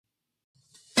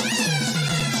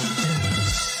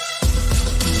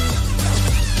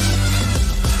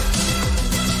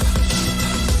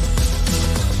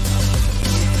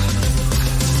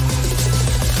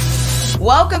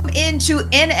Welcome into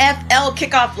NFL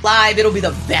Kickoff Live. It'll be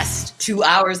the best 2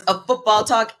 hours of football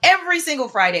talk every single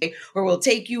Friday, where we'll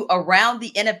take you around the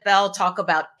NFL, talk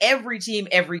about every team,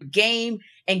 every game,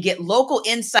 and get local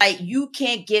insight you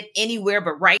can't get anywhere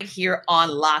but right here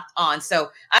on Locked On. So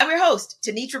I'm your host,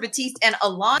 Tanitra Batiste, and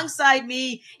alongside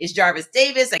me is Jarvis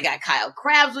Davis. I got Kyle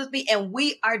Krabs with me, and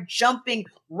we are jumping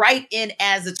right in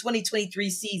as the 2023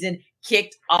 season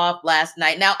kicked off last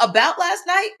night. Now, about last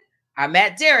night, our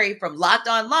Matt Derry from Locked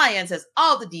On Lions has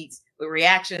all the deets with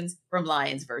reactions from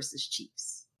Lions versus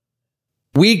Chiefs.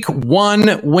 Week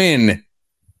 1 win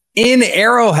in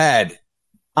Arrowhead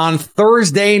on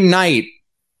Thursday night.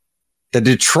 The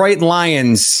Detroit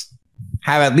Lions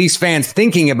have at least fans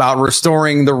thinking about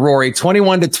restoring the Rory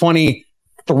 21-20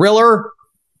 thriller.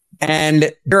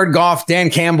 And Jared Goff, Dan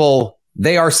Campbell,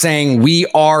 they are saying we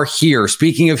are here.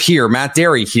 Speaking of here, Matt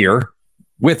Derry here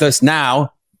with us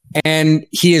now. And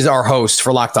he is our host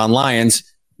for Locked On Lions.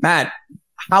 Matt,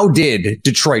 how did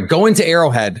Detroit go into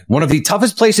Arrowhead, one of the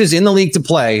toughest places in the league to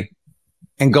play,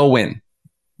 and go win?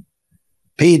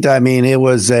 Pete, I mean, it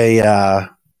was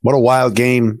what a wild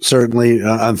game, certainly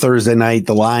on Thursday night.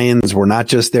 The Lions were not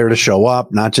just there to show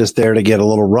up, not just there to get a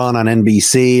little run on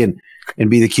NBC and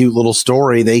be the cute little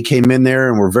story. They came in there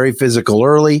and were very physical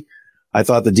early. I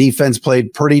thought the defense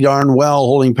played pretty darn well,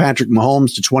 holding Patrick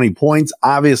Mahomes to 20 points.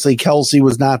 Obviously, Kelsey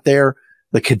was not there.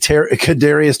 The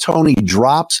Kadarius Toney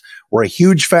drops were a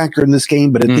huge factor in this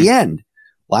game. But at the end,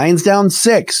 Lions down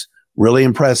 6. Really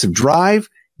impressive drive.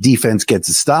 Defense gets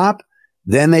a stop.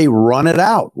 Then they run it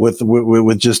out with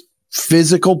just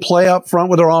physical play up front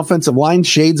with their offensive line,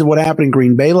 shades of what happened in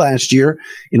Green Bay last year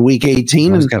in Week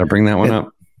 18. I just got to bring that one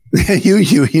up.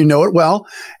 You know it well.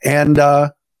 And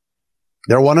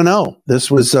they're 1-0.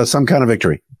 This was some kind of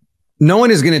victory. No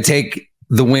one is going to take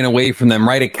the win away from them,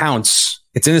 right? It counts.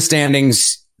 It's in the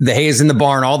standings. The hay is in the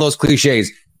barn, all those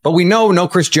cliches. But we know no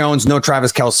Chris Jones, no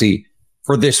Travis Kelce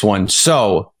for this one.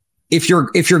 So if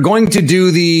you're going to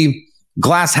do the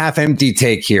glass half empty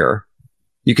take here,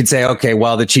 you could say, okay,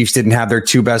 well, the Chiefs didn't have their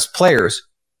 2 best players.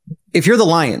 If you're the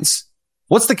Lions,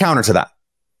 what's the counter to that?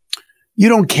 You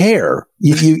don't care.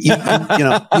 You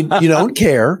don't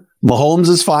care. Mahomes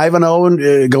is 5-0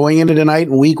 and going into tonight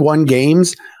in Week 1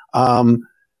 games. A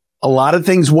lot of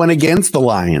things went against the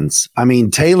Lions. I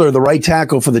mean, Taylor, the right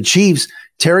tackle for the Chiefs,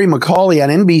 Terry McAulay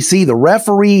on NBC, the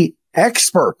referee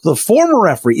expert, the former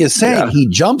referee, is saying he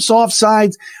jumps off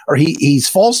sides or he's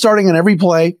false starting on every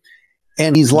play,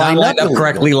 and he's lined up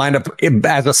correctly, lined up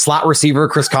as a slot receiver.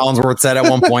 Chris Collinsworth said at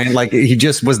one point, like he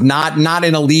just was not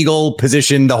in a legal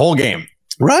position the whole game.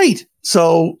 Right.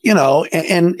 So,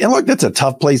 and look, that's a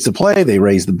tough place to play. They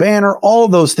raised the banner, all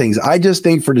of those things. I just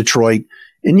think for Detroit,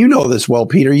 and you know this well,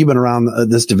 Peter, you've been around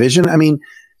this division. I mean,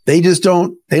 they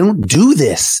don't do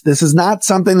this. This is not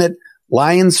something that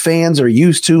Lions fans are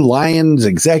used to. Lions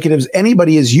executives,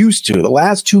 anybody is used to. The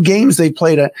last 2 games they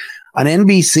played on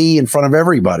NBC in front of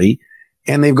everybody,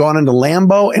 and they've gone into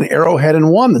Lambeau and Arrowhead and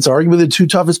won. That's arguably the 2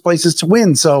 toughest places to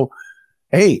win. So,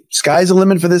 hey, sky's the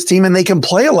limit for this team, and they can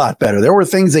play a lot better. There were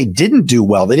things they didn't do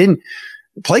well.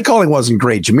 Play calling wasn't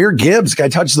great. Jahmyr Gibbs, guy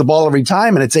touches the ball every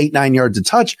time, and it's 8-9 yards a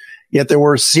touch. Yet there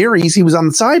were series he was on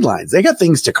the sidelines. They got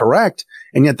things to correct,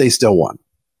 and yet they still won.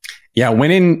 Yeah,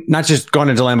 winning, not just going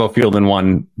into Lambeau Field and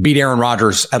won, beat Aaron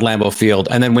Rodgers at Lambeau Field,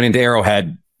 and then went into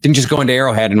Arrowhead. Didn't just go into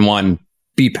Arrowhead and won,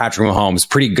 beat Patrick Mahomes.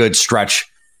 Pretty good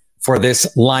stretch for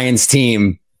this Lions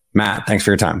team. Matt, thanks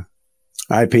for your time.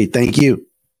 All right, Pete. Thank you.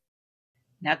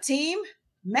 Now, team,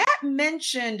 Matt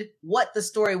mentioned what the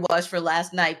story was for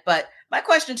last night, but my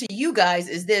question to you guys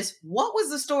is this: what was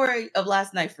the story of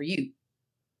last night for you?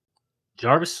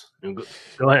 Jarvis,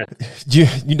 go ahead.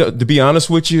 To be honest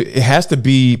with you, it has to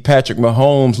be Patrick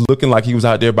Mahomes looking like he was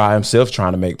out there by himself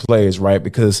trying to make plays, right?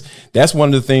 Because that's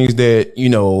one of the things that,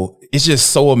 it's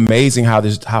just so amazing how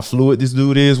fluid this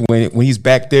dude is when he's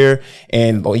back there,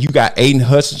 and you got Aiden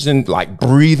Hutchinson like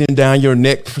breathing down your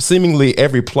neck for seemingly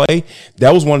every play.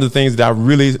 That was one of the things that I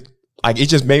really like. It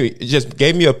just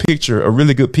gave me a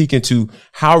really good peek into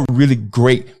how really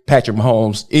great Patrick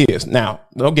Mahomes is. Now,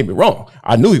 don't get me wrong,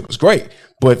 I knew he was great,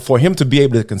 but for him to be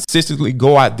able to consistently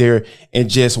go out there and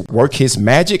just work his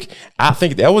magic, I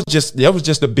think that was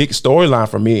just a big storyline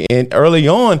for me. And early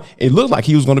on, it looked like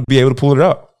he was going to be able to pull it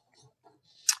up.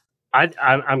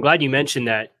 I'm glad you mentioned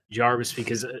that, Jarvis,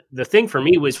 because the thing for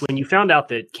me was when you found out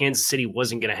that Kansas City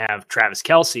wasn't going to have Travis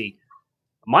Kelce,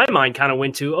 my mind kind of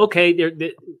went to, okay,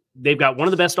 they've got one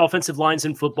of the best offensive lines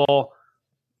in football.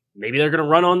 Maybe they're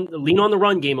going to lean on the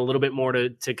run game a little bit more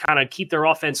to kind of keep their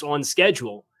offense on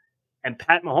schedule. And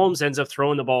Pat Mahomes ends up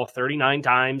throwing the ball 39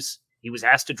 times. He was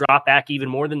asked to drop back even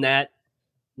more than that.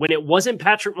 when it wasn't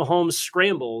Patrick Mahomes'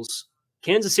 scrambles,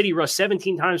 Kansas City rushed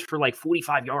 17 times for like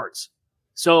 45 yards.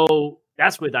 So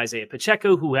that's with Isaiah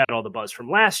Pacheco, who had all the buzz from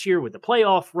last year with the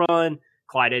playoff run,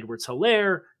 Clyde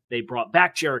Edwards-Helaire. They brought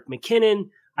back Jerick McKinnon.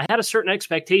 I had a certain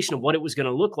expectation of what it was going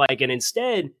to look like. And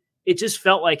instead, it just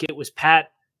felt like it was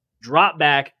Pat, drop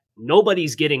back,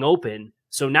 nobody's getting open.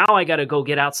 So now I got to go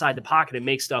get outside the pocket and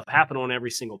make stuff happen on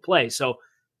every single play. So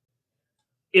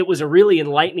it was a really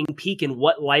enlightening peek in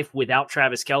what life without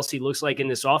Travis Kelce looks like in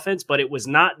this offense, but it was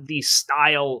not the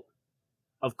style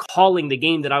of calling the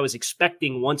game that I was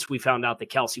expecting once we found out that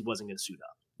Kelce wasn't going to suit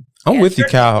up. I'm with you,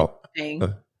 Kyle.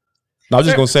 I was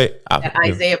just going to say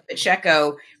Isaiah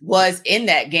Pacheco was in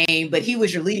that game, but he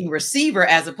was your leading receiver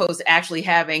as opposed to actually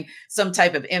having some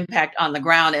type of impact on the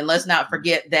ground. And let's not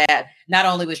forget that not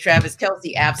only was Travis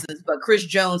Kelce absent, but Chris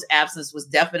Jones' absence was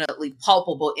definitely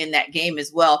palpable in that game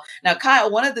as well. Now, Kyle,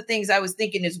 one of the things I was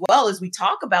thinking as well as we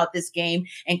talk about this game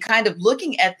and kind of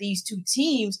looking at these two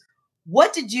teams,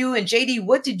 what did you and JD,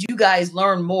 what did you guys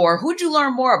learn more? Who'd you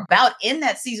learn more about in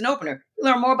that season opener? You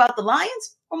learn more about the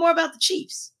Lions or more about the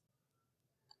Chiefs?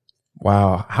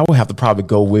 Wow, I would have to probably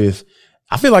go with,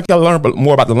 I feel like I learned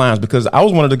more about the Lions because I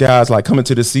was one of the guys like coming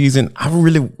to the season, I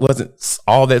really wasn't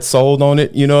all that sold on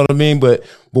it, you know what I mean? But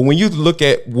when you look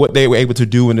at what they were able to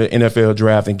do in the NFL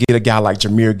draft and get a guy like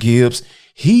Jahmyr Gibbs,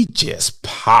 he just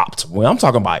popped. When I'm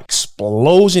talking about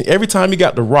explosion, every time he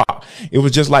got the rock, it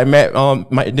was just like Matt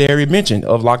Derry mentioned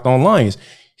of Locked On Lions.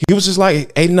 He was just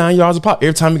like 89 yards a pop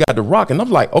every time he got the rock. And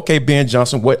I'm like, okay, Ben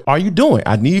Johnson, what are you doing?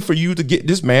 I need for you to get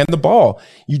this man the ball.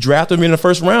 You drafted him in the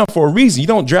first round for a reason. You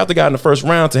don't draft a guy in the first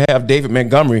round to have David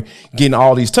Montgomery getting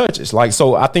all these touches. Like,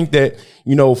 so I think that,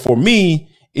 you know, for me,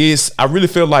 I really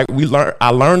feel like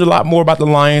I learned a lot more about the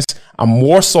Lions. I'm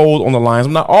more sold on the Lions.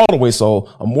 I'm not all the way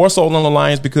sold. I'm more sold on the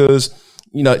Lions because,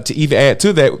 you know, to even add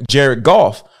to that, Jared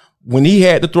Goff, when he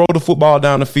had to throw the football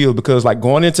down the field, because like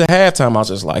going into halftime, I was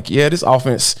just like, yeah, this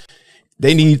offense,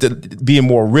 they need to be in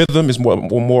more rhythm. It's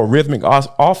more rhythmic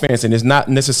offense. And it's not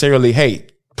necessarily, hey,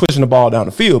 pushing the ball down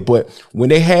the field. But when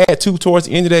they had to towards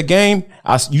the end of that game,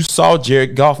 you saw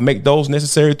Jared Goff make those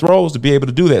necessary throws to be able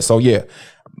to do that. So, yeah,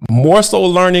 more so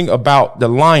learning about the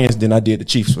Lions than I did the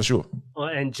Chiefs for sure. Well,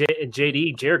 and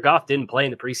JD, Jared Goff didn't play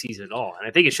in the preseason at all. And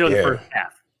I think it showed in the first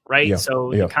half. Right. Yeah,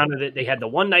 so kind of they had the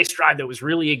one nice drive that was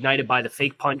really ignited by the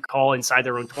fake punt call inside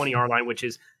their own 20-yard line, which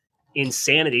is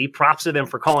insanity. Props to them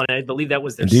for calling it. I believe that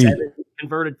was their seventh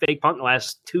converted fake punt in the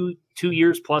last two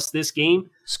years plus this game.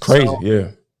 It's crazy.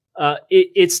 So,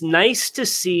 it's nice to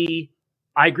see.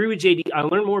 I agree with JD. I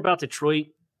learned more about Detroit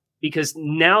because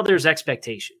now there's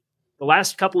expectation. The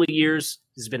last couple of years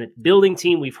has been a building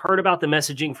team. We've heard about the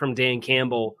messaging from Dan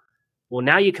Campbell. Well,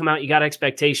 now you come out, you got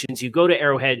expectations. You go to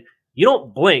Arrowhead. You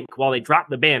don't blink while they drop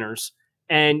the banners,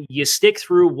 and you stick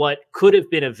through what could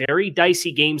have been a very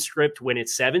dicey game script when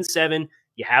it's 7-7.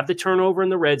 You have the turnover in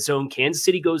the red zone. Kansas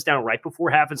City goes down right before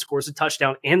half and scores a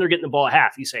touchdown, and they're getting the ball at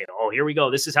half. You say, oh, here we go.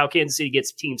 This is how Kansas City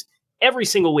gets teams every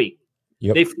single week.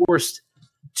 Yep. They forced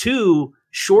 2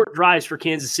 short drives for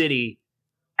Kansas City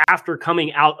after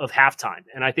coming out of halftime,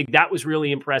 and I think that was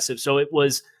really impressive. So it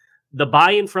was the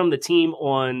buy-in from the team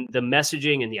on the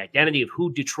messaging and the identity of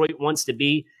who Detroit wants to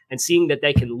be, and seeing that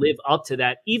they can live up to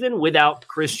that, even without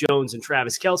Chris Jones and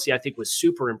Travis Kelce, I think was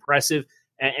super impressive.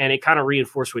 And it kind of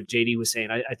reinforced what JD was saying.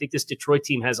 I think this Detroit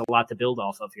team has a lot to build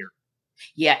off of here.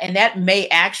 Yeah, and that may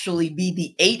actually be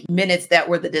the 8 minutes that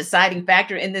were the deciding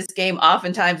factor in this game.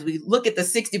 Oftentimes we look at the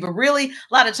 60, but really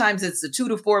a lot of times it's the 2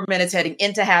 to 4 minutes heading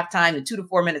into halftime, the 2 to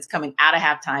 4 minutes coming out of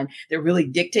halftime that really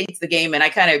dictates the game. And I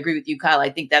kind of agree with you, Kyle. I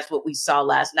think that's what we saw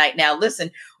last night. Now, listen,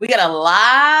 we got a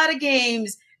lot of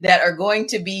games that are going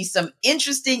to be some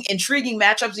interesting, intriguing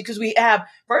matchups because we have,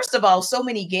 first of all, so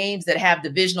many games that have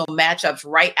divisional matchups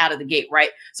right out of the gate, right?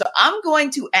 So I'm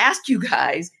going to ask you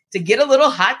guys to get a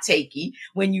little hot takey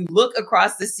when you look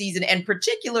across the season, and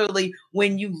particularly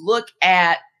when you look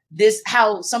at this,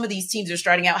 how some of these teams are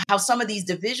starting out, how some of these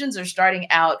divisions are starting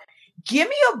out. Give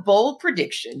me a bold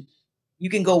prediction.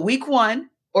 You can go week 1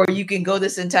 or you can go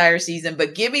this entire season,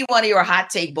 but give me one of your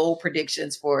hot take bold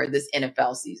predictions for this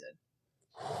NFL season.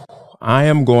 I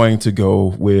am going to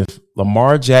go with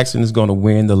Lamar Jackson is going to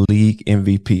win the league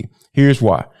MVP. Here's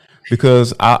why.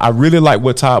 Because I really like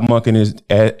what Todd Monken is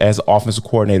as offensive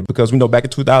coordinator, because we know back in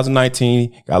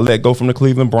 2019, he got let go from the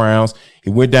Cleveland Browns.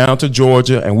 He went down to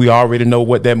Georgia, and we already know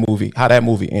how that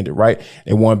movie ended, right?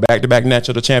 They won back-to-back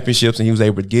national championships, and he was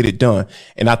able to get it done.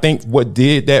 And I think what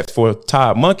did that for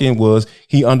Todd Monken was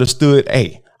he understood,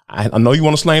 hey, I know you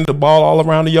want to sling the ball all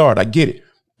around the yard. I get it.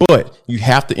 But you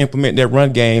have to implement that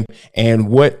run game, and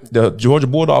what the Georgia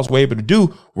Bulldogs were able to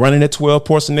do, running at 12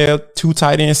 personnel, 2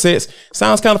 tight end sets,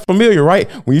 sounds kind of familiar, right?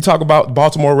 When you talk about the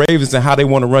Baltimore Ravens and how they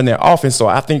want to run their offense. So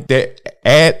I think that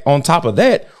add on top of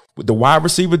that, with the wide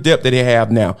receiver depth that they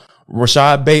have now,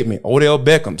 Rashad Bateman, Odell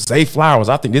Beckham, Zay Flowers,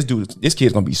 I think this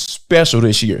kid's going to be special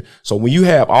this year. So when you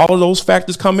have all of those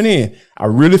factors coming in, I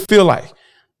really feel like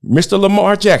Mr.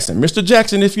 Lamar Jackson, Mr.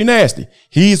 Jackson, if you're nasty,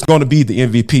 he's going to be the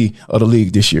MVP of the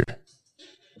league this year.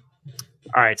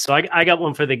 All right, so I got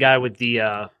one for the guy with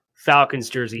the Falcons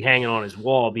jersey hanging on his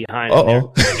wall behind him.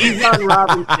 Bijan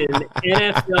Robinson,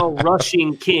 NFL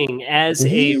rushing king as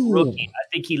a rookie. I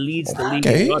think he leads the league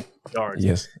in rushing yards.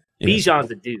 Yes. Bijan's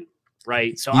a dude,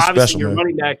 right? So He's obviously special, your man.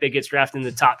 running back that gets drafted in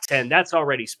the top 10, that's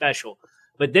already special.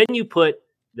 But then you put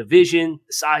the vision,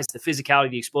 the size, the physicality,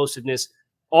 the explosiveness,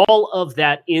 all of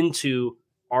that into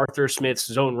Arthur Smith's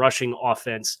zone rushing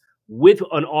offense with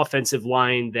an offensive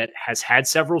line that has had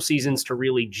several seasons to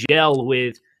really gel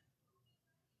with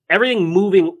everything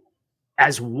moving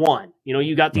as one. You know,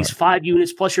 you got these 5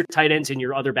 units plus your tight ends and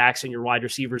your other backs and your wide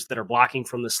receivers that are blocking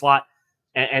from the slot,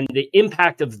 and the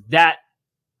impact of that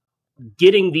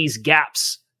getting these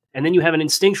gaps. And then you have an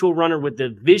instinctual runner with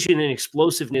the vision and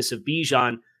explosiveness of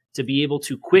Bijan to be able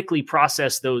to quickly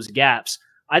process those gaps.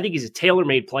 I think he's a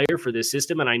tailor-made player for this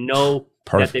system, and I know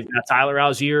that they've got Tyler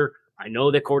Algier. I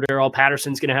know that Cordero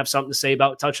Patterson's going to have something to say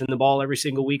about touching the ball every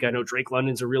single week. I know Drake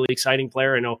London's a really exciting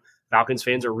player. I know Falcons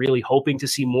fans are really hoping to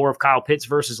see more of Kyle Pitts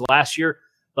versus last year,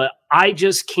 but I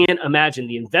just can't imagine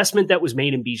the investment that was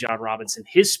made in Bijan Robinson,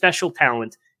 his special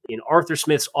talent in Arthur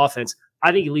Smith's offense.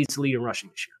 I think he leads the league in rushing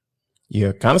this year.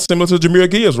 Yeah, kind of similar to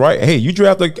Jahmyr Gibbs, right? Hey, you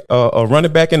draft a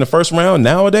running back in the first round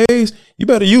nowadays, you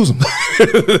better use him.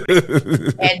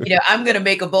 And, I'm going to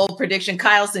make a bold prediction.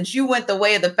 Kyle, since you went the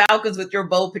way of the Falcons with your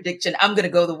bold prediction, I'm going to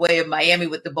go the way of Miami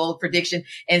with the bold prediction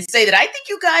and say that I think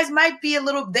you guys might be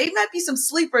they might be some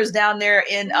sleepers down there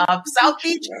in South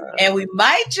Beach. And we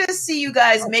might just see you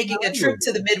guys making a trip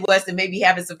to the Midwest and maybe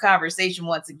having some conversation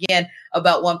once again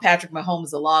about one Patrick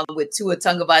Mahomes along with Tua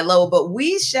Tagovailoa. But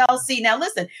we shall see. Now,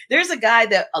 listen, there's a guy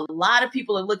that a lot of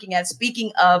people are looking at.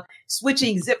 Speaking of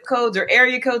switching zip codes or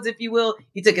area codes, if you will,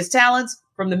 he took his talents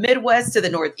from the Midwest to the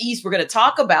Northeast. We're going to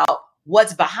talk about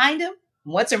what's behind him,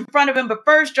 what's in front of him. But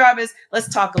first, Jarvis,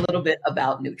 let's talk a little bit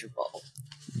about Nutrafol.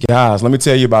 Guys, let me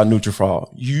tell you about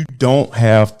Nutrafol. You don't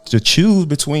have to choose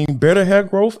between better hair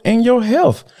growth and your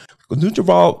health.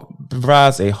 Nutrafol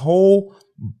provides a whole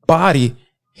body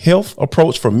health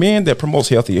approach for men that promotes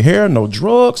healthier hair, no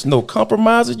drugs, no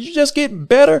compromises. You just get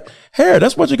better hair.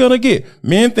 That's what you're going to get.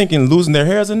 Men thinking losing their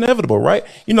hair is inevitable, right?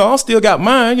 I still got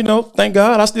mine, thank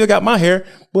God I still got my hair.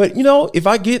 But, if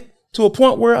I get to a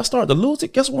point where I start to lose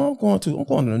it, guess what I'm going to? I'm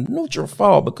going to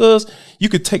Nutrafol, because you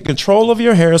could take control of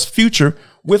your hair's future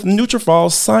with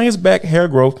Nutrafol's science-backed hair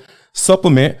growth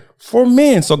supplement for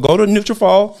men. So go to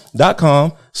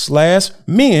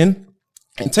Nutrafol.com/men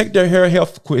and take their hair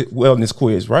health wellness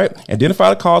quiz, right?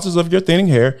 Identify the causes of your thinning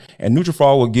hair, and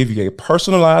Nutrafol will give you a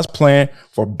personalized plan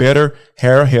for better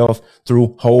hair health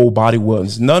through whole body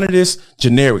wellness. None of this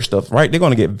generic stuff, right? They're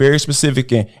going to get very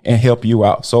specific and help you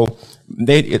out. So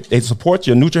they support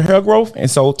your Nutri hair growth. And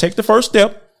so take the first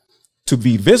step to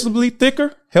be visibly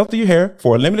thicker, healthier hair.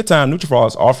 For a limited time, Nutrafol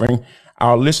is offering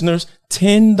our listeners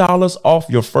 $10 off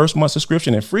your first month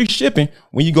subscription and free shipping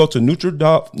when you go to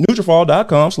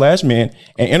Nutrafol.com/men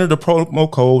and enter the promo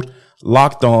code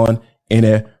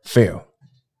LOCKEDONNFL.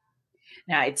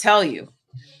 Now, I tell you,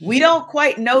 we don't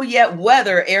quite know yet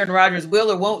whether Aaron Rodgers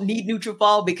will or won't need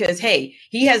Nutrafol because, hey,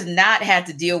 he has not had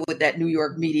to deal with that New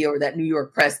York media or that New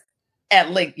York press at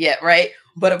length yet, right?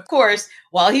 But of course,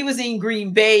 while he was in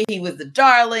Green Bay, he was the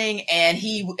darling, and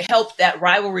he helped that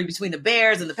rivalry between the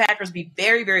Bears and the Packers be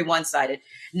very, very one-sided.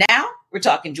 Now we're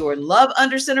talking Jordan Love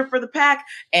under center for the Pack,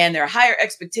 and there are higher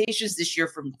expectations this year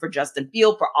for Justin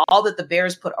Fields for all that the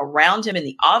Bears put around him in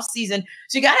the offseason.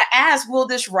 So you got to ask, will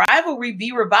this rivalry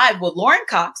be revived? Will Lauren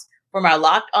Cox from our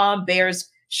Locked On Bears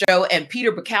show and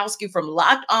Peter Bukowski from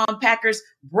Locked On Packers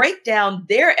break down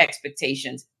their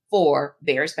expectations for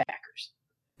Bears Packers?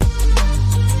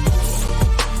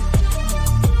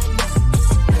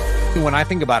 When I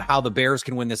think about how the Bears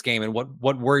can win this game and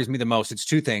what worries me the most, it's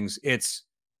two things. It's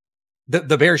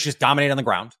the Bears just dominate on the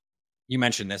ground. You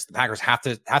mentioned this. The Packers have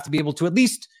to be able to at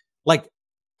least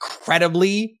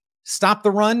credibly stop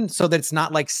the run so that it's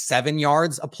not 7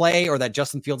 yards a play, or that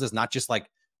Justin Fields is not just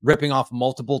ripping off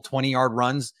multiple 20-yard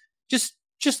runs. Just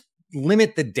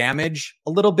limit the damage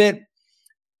a little bit.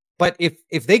 But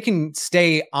if they can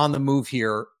stay on the move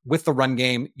here with the run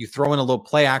game, you throw in a little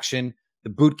play action, the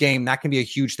boot game, that can be a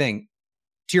huge thing.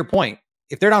 To your point,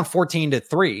 if they're down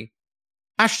 14-3,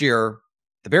 last year,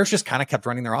 the Bears just kind of kept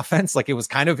running their offense. Like, it was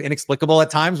kind of inexplicable at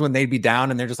times when they'd be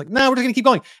down and they're just like, no, we're just going to keep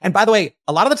going. And by the way,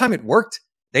 a lot of the time it worked.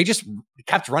 They just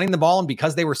kept running the ball. And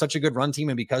because they were such a good run team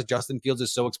and because Justin Fields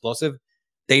is so explosive,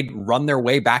 they'd run their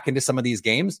way back into some of these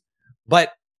games.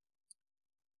 But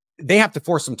they have to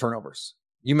force some turnovers.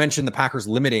 You mentioned the Packers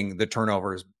limiting the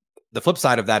turnovers. The flip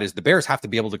side of that is the Bears have to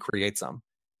be able to create some.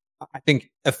 I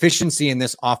think efficiency in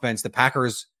this offense, the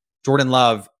Packers, Jordan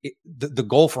Love, the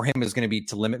goal for him is going to be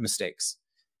to limit mistakes.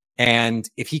 And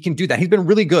if he can do that, he's been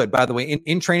really good, by the way,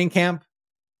 in training camp.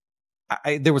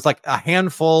 There was like a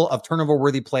handful of turnover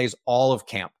worthy plays all of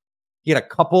camp. He had a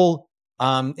couple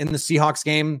in the Seahawks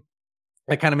game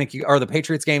that kind of make you, or the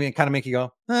Patriots game, and kind of make you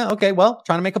go, okay, well,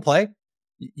 trying to make a play.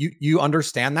 You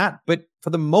understand that. But for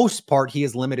the most part, he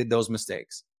has limited those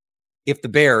mistakes. If the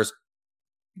Bears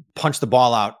punch the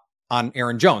ball out on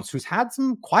Aaron Jones, who's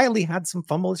quietly had some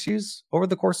fumble issues over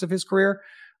the course of his career,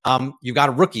 you've got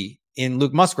a rookie in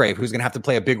Luke Musgrave, who's going to have to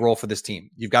play a big role for this team.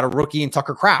 You've got a rookie in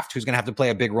Tucker Kraft, who's going to have to play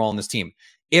a big role in this team.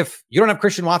 If you don't have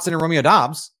Christian Watson and Romeo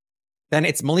Doubs, then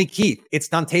it's Malik Heath, it's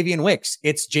Dontavian Wicks,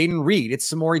 it's Jaden Reed, it's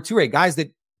Samori Toure, guys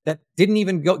that didn't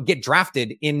even get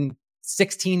drafted in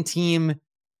 16-team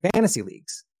fantasy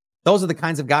leagues. Those are the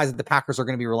kinds of guys that the Packers are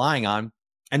going to be relying on.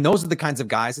 And those are the kinds of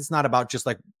guys, it's not about just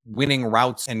like winning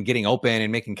routes and getting open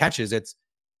and making catches. It's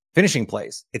finishing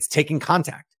plays. It's taking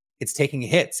contact. It's taking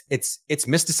hits. It's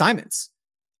missed assignments.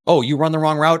 Oh, you run the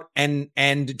wrong route and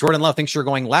Jordan Love thinks you're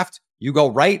going left. You go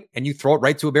right and you throw it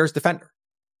right to a Bears defender.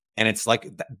 And it's like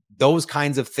those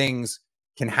kinds of things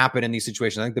can happen in these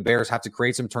situations. I think the Bears have to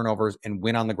create some turnovers and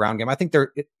win on the ground game. I think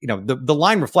the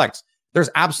line reflects there's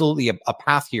absolutely a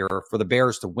path here for the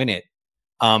Bears to win it.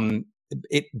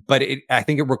 But I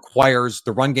think it requires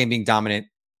the run game being dominant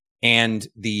and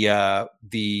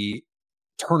the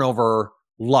turnover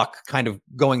luck kind of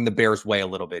going the Bears' way a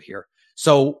little bit here.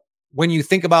 So when you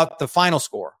think about the final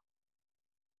score,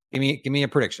 give me a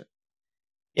prediction.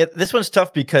 Yeah, this one's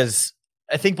tough because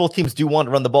I think both teams do want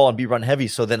to run the ball and be run heavy.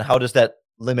 So then how does that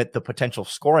limit the potential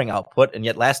scoring output? And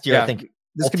yet last year, I think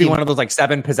this could be one of those like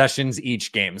 7 possessions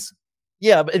each games.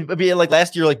 Yeah, but it'd be like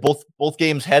last year, like both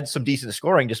games had some decent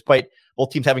scoring, despite both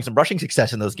teams having some rushing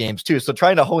success in those games too. So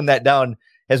trying to hone that down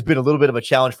has been a little bit of a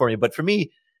challenge for me. But for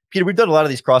me, Peter, we've done a lot of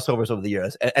these crossovers over the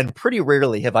years, and pretty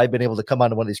rarely have I been able to come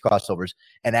onto one of these crossovers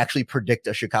and actually predict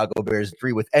a Chicago Bears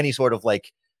victory with any sort of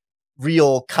like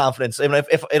real confidence. I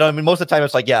mean, most of the time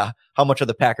it's like, yeah, how much are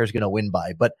the Packers going to win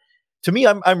by? But to me,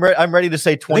 I'm ready to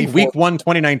say 24. I think week 1,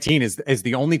 2019 is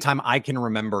the only time I can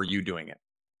remember you doing it.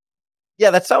 Yeah,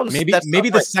 that sounds maybe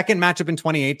the right. Second matchup in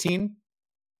 2018.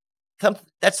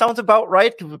 That sounds about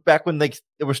right. Back when there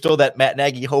was still that Matt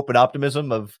Nagy hope and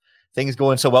optimism of things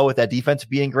going so well with that defense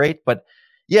being great. But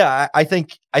yeah, I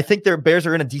think their Bears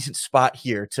are in a decent spot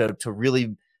here to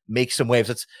really make some waves.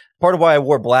 That's part of why I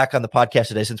wore black on the podcast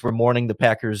today, since we're mourning the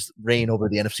Packers' reign over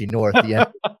the NFC North,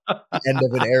 the end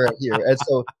of an era here. And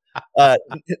so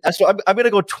I'm going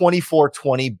to go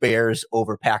 24-20 Bears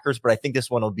over Packers, but I think this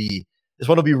one will be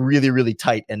really, really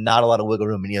tight and not a lot of wiggle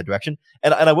room in either direction.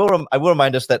 And I will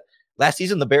remind us that last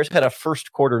season, the Bears had a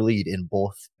first quarter lead in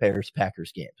both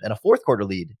Bears-Packers games and a fourth quarter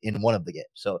lead in one of the games.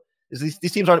 So these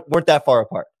teams weren't that far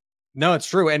apart. No, it's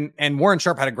true. And Warren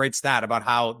Sharp had a great stat about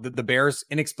how the Bears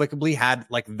inexplicably had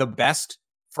like the best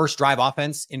first drive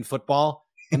offense in football.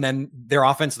 And then their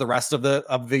offense, the rest of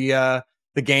the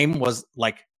game was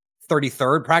like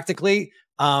 33rd practically.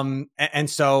 And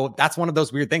so that's one of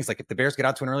those weird things. Like if the Bears get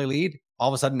out to an early lead, all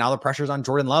of a sudden now the pressure's on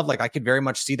Jordan Love. Like I could very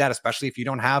much see that, especially if you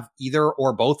don't have either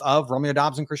or both of Romeo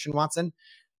Doubs and Christian Watson.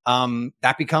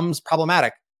 That becomes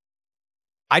problematic.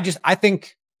 I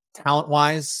think talent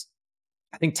wise,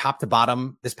 I think top to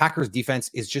bottom, this Packers defense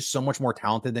is just so much more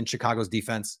talented than Chicago's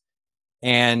defense.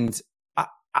 And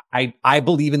I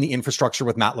believe in the infrastructure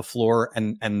with Matt LaFleur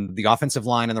and the offensive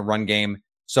line and the run game.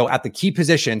 So at the key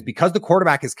positions, because the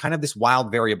quarterback is kind of this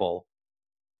wild variable,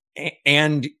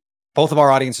 and both of our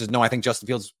audiences know, I think Justin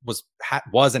Fields was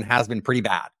and has been pretty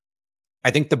bad.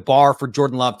 I think the bar for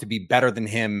Jordan Love to be better than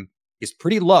him is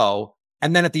pretty low.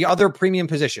 And then at the other premium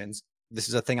positions, this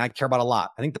is a thing I care about a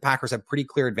lot. I think the Packers have pretty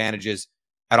clear advantages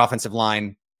at offensive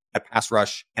line, at pass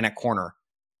rush, and at corner,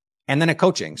 and then at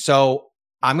coaching. So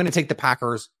I'm going to take the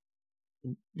Packers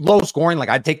low scoring. Like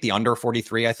I'd take the under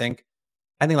 43, I think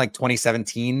like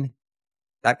 2017,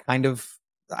 that kind of,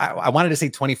 I wanted to say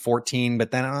 2014, but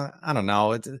then I don't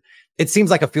know. It seems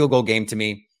like a field goal game to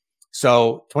me.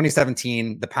 So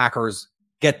 2017, the Packers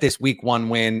get this week 1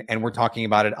 win, and we're talking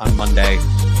about it on Monday.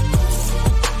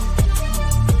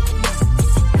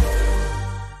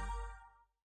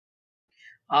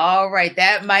 All right,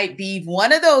 that might be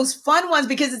one of those fun ones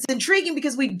because it's intriguing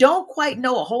because we don't quite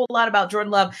know a whole lot about Jordan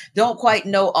Love, don't quite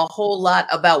know a whole lot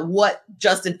about what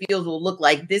Justin Fields will look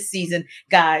like this season.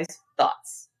 Guys,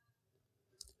 thoughts?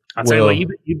 I'll tell you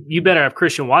what, you better have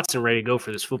Christian Watson ready to go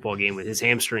for this football game with his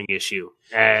hamstring issue.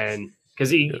 And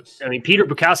because Peter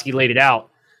Bukowski laid it out.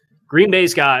 Green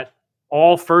Bay's got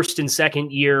all first and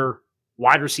second year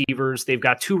wide receivers. They've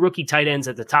got 2 rookie tight ends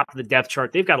at the top of the depth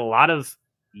chart. They've got a lot of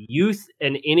youth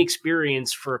and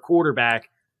inexperience for a quarterback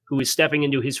who is stepping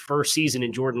into his first season,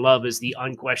 and Jordan Love is the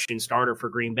unquestioned starter for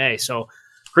Green Bay. So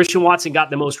Christian Watson got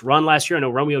the most run last year. I know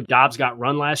Romeo Doubs got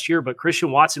run last year, but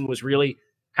Christian Watson was really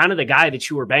kind of the guy that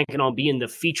you were banking on being the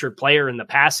featured player in the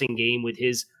passing game with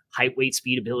his height, weight,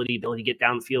 speed, ability to get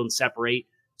down the field and separate.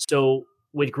 So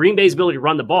with Green Bay's ability to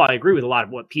run the ball, I agree with a lot of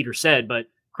what Peter said, but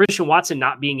Christian Watson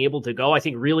not being able to go, I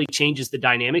think really changes the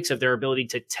dynamics of their ability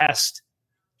to test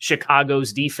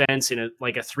Chicago's defense in a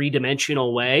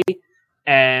 3-dimensional way.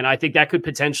 And I think that could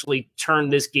potentially turn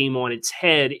this game on its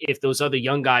head if those other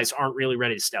young guys aren't really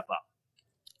ready to step up.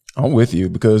 I'm with you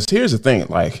because here's the thing.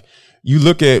 You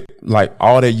look at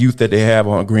all that youth that they have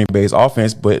on Green Bay's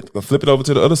offense, but flip it over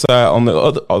to the other side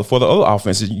for the other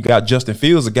offenses. You got Justin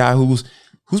Fields, a guy who's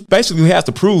basically has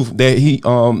to prove that he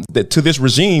that to this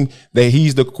regime that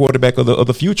he's the quarterback of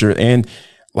the future. And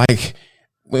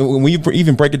when we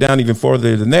even break it down even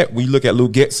further than that, we look at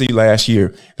Luke Getsy last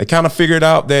year. They kind of figured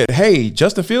out that, hey,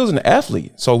 Justin Fields is an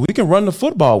athlete, so we can run the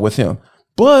football with him.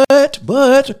 But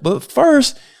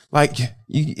first,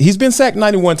 he's been sacked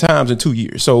 91 times in 2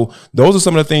 years. So those are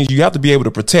some of the things you have to be able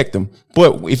to protect them.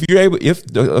 But if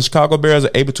the Chicago Bears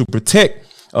are able to protect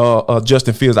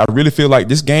Justin Fields, I really feel like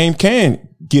this game can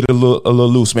get a little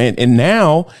loose, man. And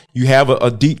now you have a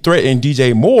deep threat in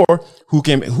DJ Moore who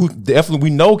definitely we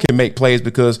know can make plays,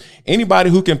 because anybody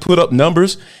who can put up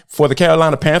numbers for the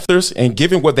Carolina Panthers, and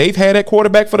given what they've had at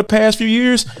quarterback for the past few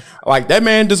years, that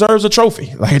man deserves a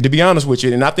trophy, to be honest with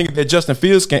you. And I think that Justin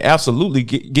Fields can absolutely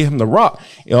get him the rock,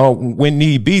 when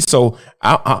need be. So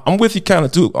I'm with you kind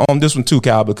of too on this one too,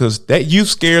 Kyle, because that youth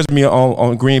scares me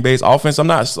on Green Bay's offense.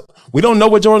 We don't know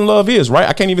what Jordan Love is, right?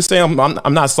 I can't even say I'm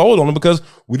not sold on him because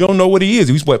we don't know what he is.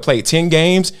 He's played 10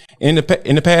 games in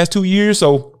the past 2 years,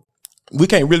 so we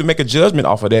can't really make a judgment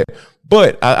off of that.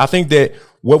 But I think that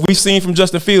what we've seen from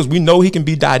Justin Fields, we know he can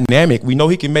be dynamic. We know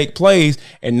he can make plays.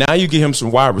 And now you get him some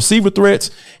wide receiver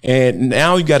threats. And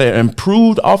now you got an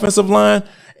improved offensive line.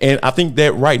 And I think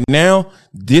that right now,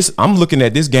 I'm looking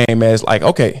at this game as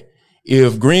okay,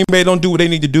 if Green Bay don't do what they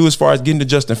need to do as far as getting to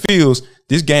Justin Fields,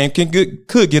 this game could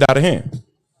get out of hand.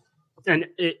 And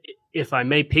if I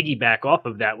may piggyback off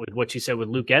of that with what you said with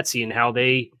Luke Getsy and how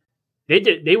they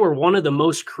were one of the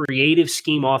most creative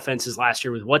scheme offenses last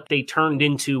year with what they turned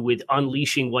into with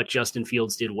unleashing what Justin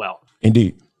Fields did well.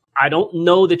 Indeed. I don't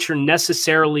know that you're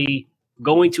necessarily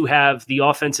going to have the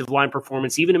offensive line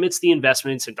performance, even amidst the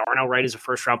investments, and Darnell Wright is a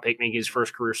first-round pick making his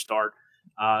first career start.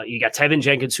 You got Tevin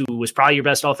Jenkins, who was probably your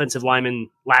best offensive lineman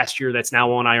last year, that's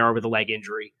now on IR with a leg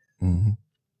injury. Mm-hmm.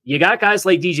 You got guys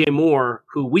like DJ Moore,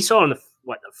 who we saw in the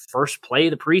first play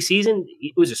of the preseason.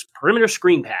 It was a perimeter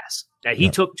screen pass that he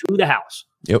took to the house,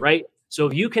 right? So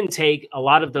if you can take a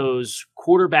lot of those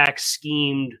quarterback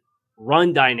schemed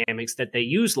run dynamics that they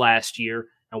used last year,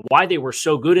 and why they were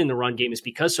so good in the run game is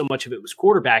because so much of it was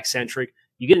quarterback centric.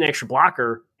 You get an extra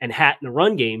blocker and hat in the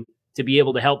run game to be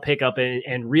able to help pick up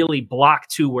and really block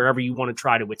to wherever you want to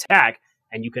try to attack.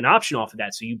 And you can option off of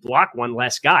that. So you block one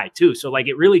less guy too. So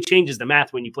it really changes the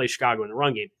math when you play Chicago in the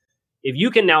run game. If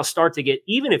you can now start to get,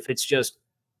 even if it's just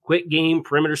quick game,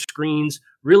 perimeter screens,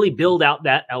 really build out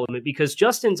that element, because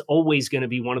Justin's always going to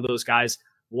be one of those guys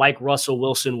like Russell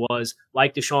Wilson was,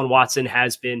 like Deshaun Watson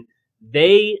has been.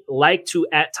 They like to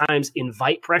at times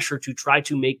invite pressure to try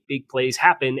to make big plays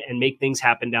happen and make things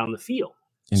happen down the field.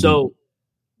 Indeed. So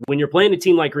when you're playing a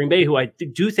team like Green Bay, who I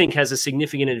do think has a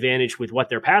significant advantage with what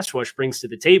their pass rush brings to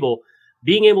the table,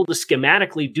 being able to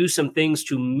schematically do some things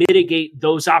to mitigate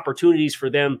those opportunities for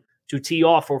them to tee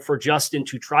off, or for Justin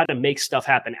to try to make stuff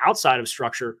happen outside of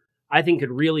structure, I think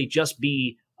could really just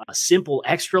be a simple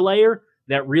extra layer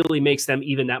that really makes them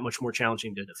even that much more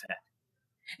challenging to defend.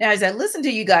 Now, as I listen to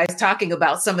you guys talking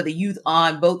about some of the youth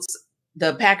on both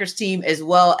the Packers team as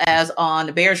well as on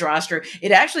the Bears roster,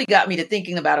 it actually got me to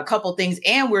thinking about a couple things.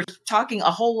 And we're talking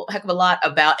a whole heck of a lot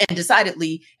about, and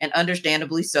decidedly and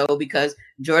understandably so, because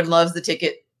Jordan loves the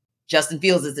ticket Justin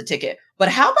Fields is the ticket. But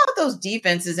how about those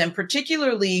defenses? And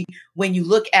particularly when you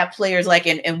look at players like,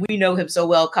 and we know him so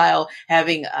well, Kyle,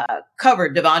 having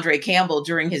covered Devondre Campbell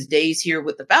during his days here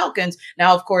with the Falcons.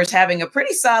 Now, of course, having a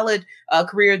pretty solid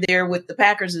career there with the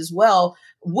Packers as well.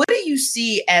 What do you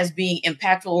see as being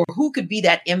impactful, or who could be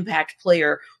that impact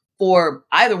player for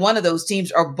either one of those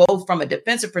teams, or both from a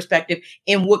defensive perspective,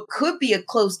 in what could be a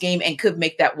close game and could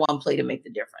make that one play to make the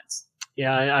difference?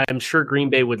 Yeah, I'm sure Green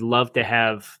Bay would love to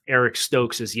have Eric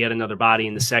Stokes as yet another body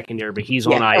in the secondary, but he's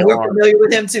on IR. We're familiar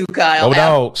with him too, Kyle. No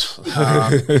dogs.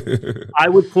 I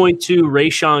would point to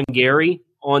Rashawn Gary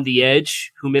on the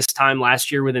edge, who missed time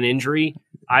last year with an injury.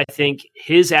 I think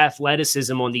his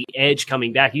athleticism on the edge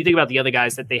coming back. You think about the other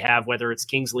guys that they have, whether it's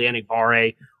Kingsley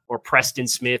Enagbare or Preston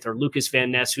Smith or Lucas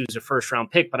Van Ness, who's a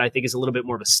first-round pick, but I think is a little bit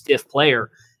more of a stiff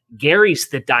player. Gary's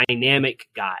the dynamic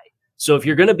guy. So if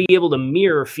you're going to be able to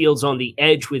mirror Fields on the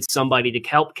edge with somebody to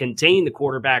help contain the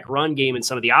quarterback run game and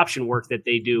some of the option work that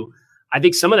they do, I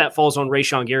think some of that falls on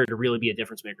Rashawn Gary to really be a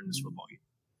difference maker in this football game.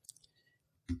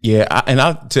 Yeah,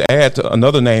 to add to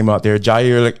another name out there,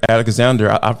 Jair Alexander,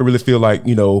 I really feel like,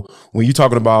 when you're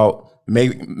talking about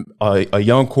maybe a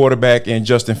young quarterback and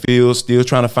Justin Fields still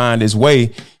trying to find his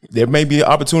way, there may be an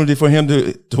opportunity for him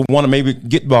to want to maybe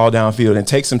get the ball downfield and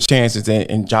take some chances.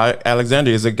 And Jair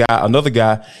Alexander is another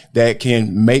guy that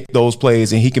can make those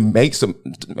plays, and he can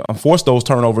force those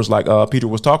turnovers like Peter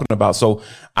was talking about. So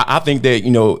I think that,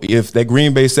 if that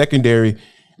Green Bay secondary,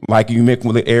 like you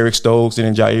mentioned with Eric Stokes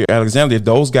and Jair Alexander, if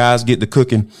those guys get the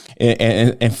cooking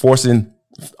and forcing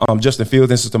Justin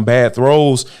Fields into some bad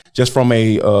throws just from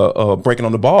a breaking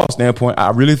on the ball standpoint,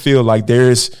 I really feel like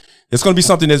it's going to be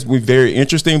something that's very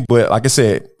interesting. But like I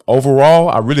said, overall,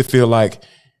 I really feel like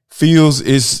Fields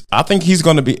I think he's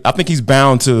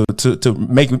bound to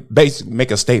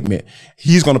make a statement.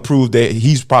 He's going to prove that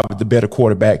he's probably the better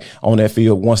quarterback on that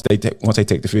field once they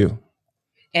take the field.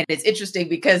 And it's interesting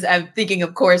because I'm thinking,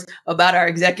 of course, about our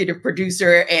executive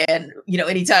producer. And,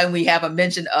 anytime we have a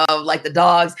mention of like the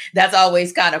dogs, that's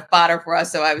always kind of fodder for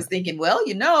us. So I was thinking, well,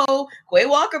 Quay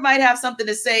Walker might have something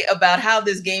to say about how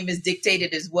this game is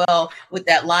dictated as well with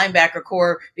that linebacker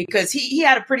core, because he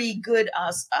had a pretty good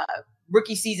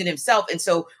rookie season himself. And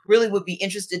so really would be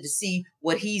interested to see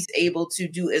what he's able to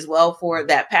do as well for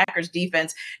that Packers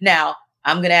defense. Now,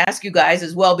 I'm going to ask you guys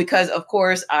as well, because, of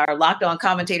course, our Locked On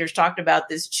commentators talked about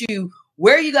this too.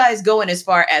 Where are you guys going as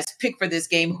far as pick for this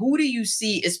game? Who do you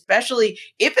see, especially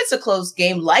if it's a close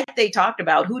game like they talked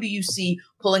about, who do you see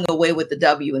pulling away with the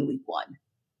W in week one?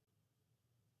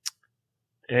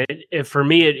 For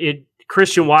me,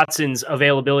 Christian Watson's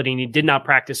availability, and he did not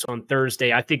practice on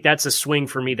Thursday. I think that's a swing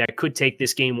for me that could take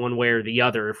this game one way or the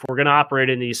other. If we're going to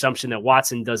operate in the assumption that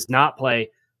Watson does not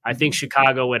play, I think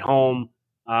Chicago at home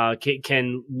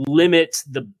can limit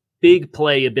the big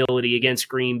play ability against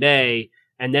Green Bay,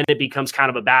 and then it becomes kind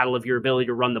of a battle of your ability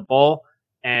to run the ball.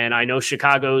 And I know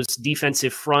Chicago's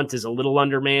defensive front is a little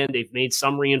undermanned. They've made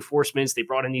some reinforcements. They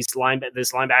brought in this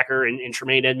linebacker in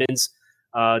Tremaine Edmonds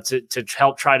to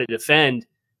help try to defend.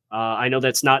 I know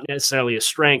that's not necessarily a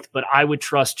strength, but I would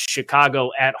trust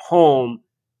Chicago at home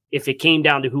if it came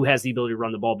down to who has the ability to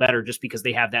run the ball better, just because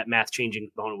they have that math-changing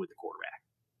component with the quarterback.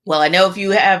 Well, I know if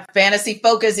you have fantasy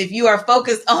focus, if you are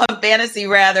focused on fantasy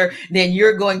rather, then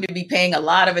you're going to be paying a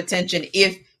lot of attention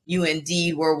if you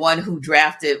indeed were one who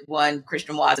drafted one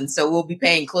Christian Watson. So we'll be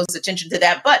paying close attention to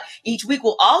that. But each week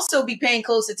we'll also be paying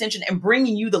close attention and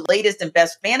bringing you the latest and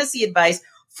best fantasy advice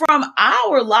from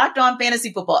our Locked On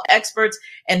Fantasy Football experts.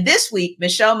 And this week,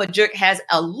 Michelle Majuk has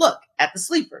a look at the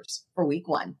sleepers for week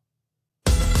one.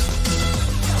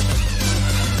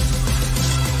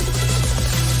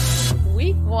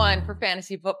 Week one for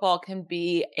fantasy football can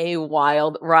be a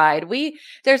wild ride.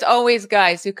 There's always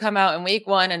guys who come out in week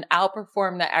one and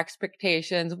outperform the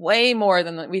expectations way more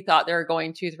than we thought they were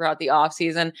going to throughout the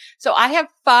offseason. So I have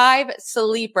 5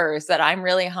 sleepers that I'm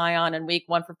really high on in week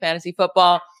one for fantasy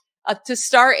football. To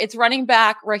start, it's running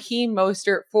back Raheem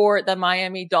Mostert for the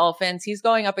Miami Dolphins. He's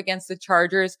going up against the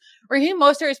Chargers. Raheem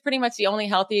Mostert is pretty much the only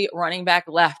healthy running back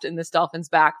left in this Dolphins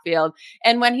backfield.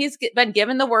 And when he's been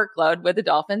given the workload with the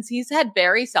Dolphins, he's had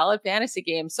very solid fantasy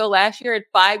games. So last year, had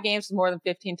 5 games with more than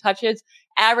 15 touches,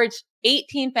 averaged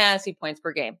 18 fantasy points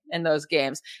per game in those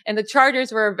games. And the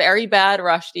Chargers were a very bad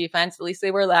rush defense. At least they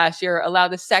were last year, allowed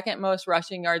the second most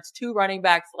rushing yards to running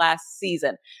backs last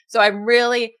season. So I'm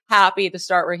really happy to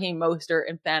start Raheem Mostert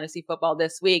in fantasy football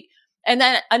this week. And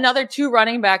then another 2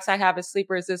 running backs I have as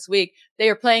sleepers this week. They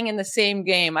are playing in the same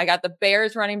game. I got the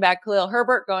Bears running back Khalil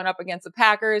Herbert going up against the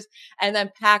Packers, and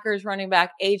then Packers running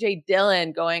back AJ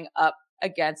Dillon going up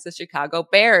against the Chicago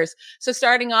Bears. So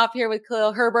starting off here with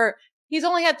Khalil Herbert, he's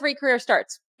only had 3 career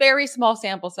starts. very small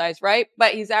sample size, right?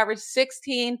 But he's averaged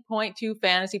 16.2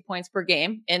 fantasy points per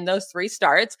game in those 3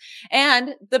 starts.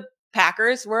 And the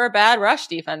Packers were a bad rush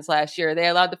defense last year. They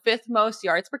allowed the 5th most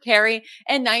yards per carry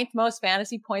and 9th most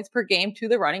fantasy points per game to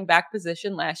the running back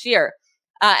position last year.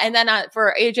 And then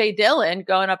for A.J. Dillon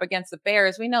going up against the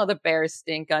Bears, we know the Bears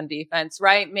stink on defense,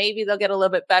 right? Maybe they'll get a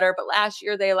little bit better, but last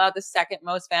year they allowed the 2nd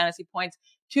most fantasy points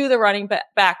to the running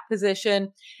back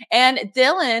position. And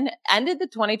Dillon ended the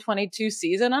 2022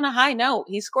 season on a high note.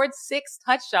 He scored 6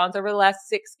 touchdowns over the last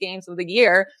 6 games of the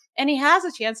year, and he has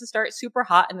a chance to start super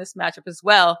hot in this matchup as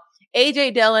well.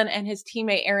 A.J. Dillon and his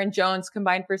teammate Aaron Jones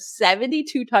combined for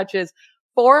 72 touches,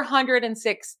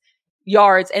 406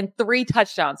 yards, and 3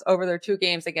 touchdowns over their 2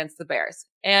 games against the Bears.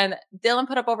 And Dillon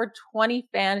put up over 20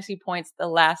 fantasy points the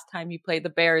last time he played the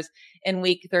Bears in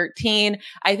week 13.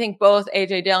 I think both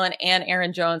A.J. Dillon and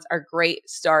Aaron Jones are great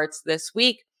starts this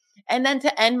week. And then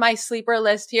to end my sleeper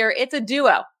list here, it's a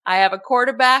duo. I have a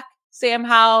quarterback, Sam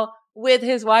Howell, with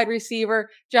his wide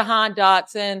receiver, Jahan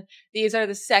Dotson. These are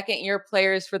the 2nd-year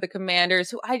players for the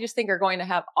Commanders who I just think are going to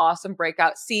have awesome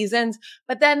breakout seasons.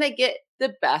 But then they get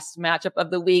the best matchup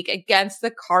of the week against the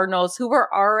Cardinals, who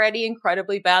were already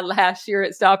incredibly bad last year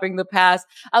at stopping the pass,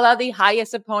 allowed the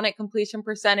highest opponent completion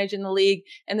percentage in the league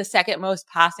and the 2nd most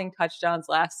passing touchdowns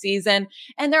last season.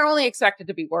 And they're only expected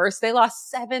to be worse. They lost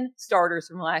 7 starters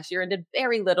from last year and did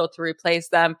very little to replace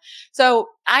them. So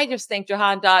I just think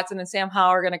Jahan Dotson and Sam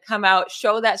Howell are going to come out,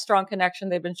 show that strong connection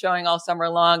they've been showing all summer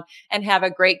long, and have a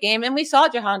great game. And we saw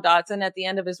Jahan Dotson at the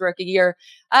end of his rookie year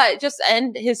just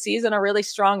end his season on a really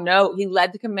strong note. He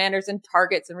led the Commanders in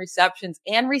targets and receptions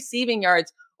and receiving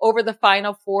yards over the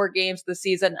final 4 games of the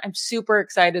season. I'm super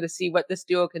excited to see what this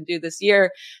duo can do this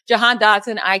year. Jahan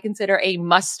Dotson, I consider a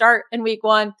must start in week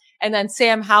 1. And then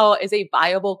Sam Howell is a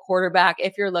viable quarterback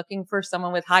if you're looking for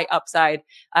someone with high upside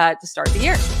to start the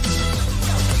year.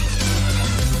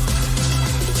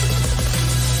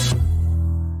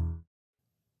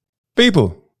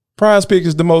 People, Prize Pick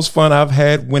is the most fun I've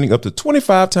had, winning up to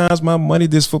 25 times my money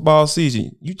this football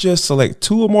season. You just select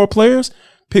 2 or more players,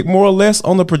 pick more or less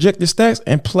on the projected stacks,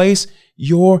 and place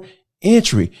your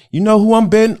entry. You know who I'm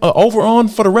betting over on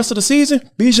for the rest of the season?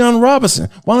 Bijan Robinson.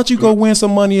 Why don't you go win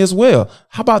some money as well?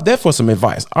 How about that for some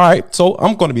advice? All right, so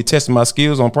I'm going to be testing my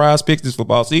skills on Prize Picks this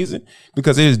football season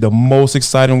because it is the most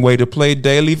exciting way to play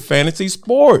daily fantasy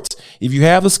sports. If you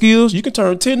have the skills, you can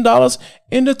turn $10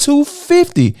 into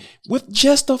 $250 with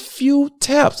just a few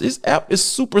taps. This app is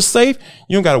super safe.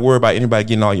 You don't got to worry about anybody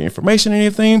getting all your information or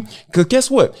anything. Because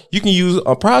guess what? You can use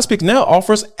a Prize Pick now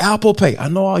offers Apple Pay. I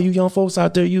know all you young folks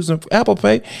out there using Apple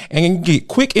Pay, and you can get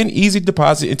quick and easy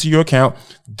deposit into your account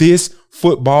this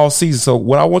football season. So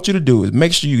what I want you to do is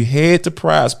make sure you head to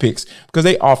Prize Picks because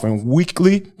they offering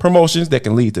weekly promotions that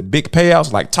can lead to big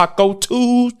payouts like Taco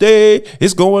Tuesday.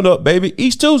 It's going up, baby,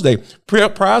 each Tuesday.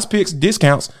 Prize Picks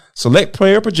discounts, select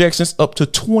player projections up to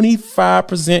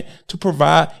 25% to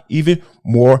provide even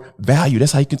more value.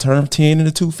 That's how you can turn 10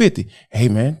 into 250. Hey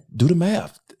man, do the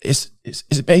math. It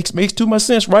makes too much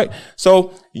sense, right?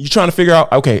 So you're trying to figure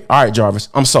out, okay, all right, Jarvis,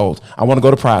 I'm sold. I want to go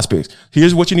to Prize Picks.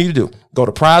 Here's what you need to do. Go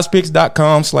to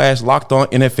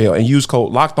prizepicks.com/LockedOnNFL and use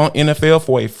code LockedOnNFL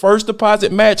for a first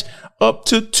deposit match up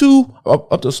to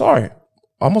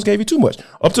almost gave you too much,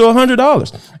 up to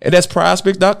 $100. And that's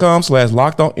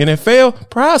prizepicks.com/LockedOnNFL.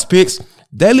 Prize Picks,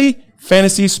 daily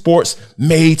fantasy sports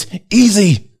made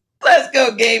easy. Let's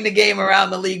go game to game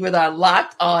around the league with our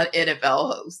Locked On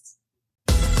NFL hosts.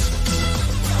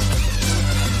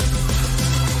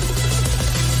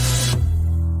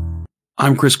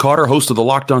 I'm Chris Carter, host of the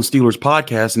Locked On Steelers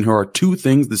podcast, and here are 2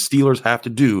 things the Steelers have to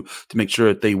do to make sure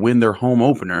that they win their home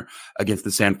opener against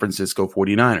the San Francisco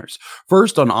 49ers.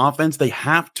 First, on offense, they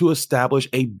have to establish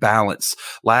a balance.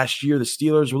 Last year, the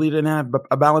Steelers really didn't have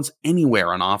a balance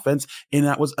anywhere on offense, and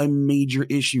that was a major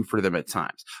issue for them at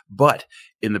times. But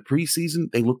in the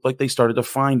preseason, they looked like they started to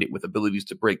find it with abilities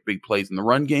to break big plays in the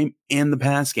run game and the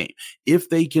pass game.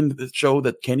 If they can show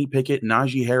that Kenny Pickett,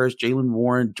 Najee Harris, Jalen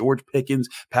Warren, George Pickens,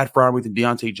 Pat Freiermuth, and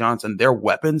Deontay Johnson, their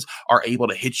weapons are able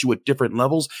to hit you at different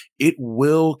levels, it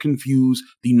will confuse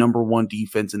the number 1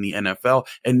 defense in the NFL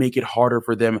and make it harder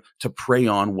for them to prey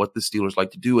on what the Steelers like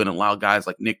to do and allow guys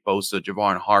like Nick Bosa,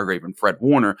 Javon Hargrave, and Fred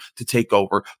Warner to take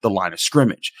over the line of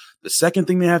scrimmage. The second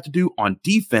thing they have to do on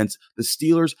defense, the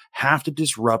Steelers have to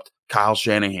disrupt Kyle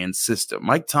Shanahan's system.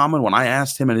 Mike Tomlin, when I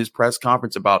asked him in his press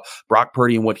conference about Brock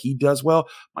Purdy and what he does well,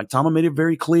 Mike Tomlin made it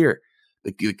very clear.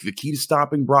 The key to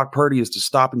stopping Brock Purdy is to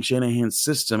stopping Shanahan's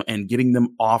system and getting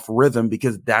them off rhythm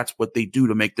because that's what they do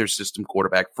to make their system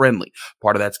quarterback friendly.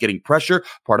 Part of that's getting pressure.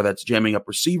 Part of that's jamming up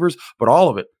receivers, but all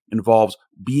of it involves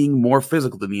being more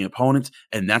physical than the opponents,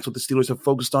 and that's what the Steelers have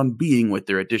focused on being with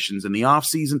their additions in the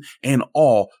offseason and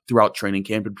all throughout training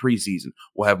camp and preseason.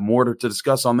 We'll have more to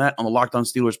discuss on that on the Locked On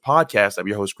Steelers podcast. I'm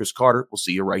your host, Chris Carter. We'll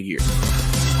see you right here.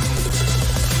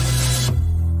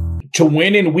 To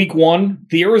win in week one,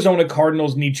 the Arizona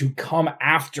Cardinals need to come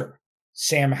after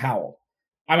Sam Howell.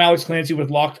 I'm Alex Clancy with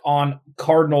Locked On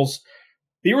Cardinals.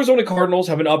 The Arizona Cardinals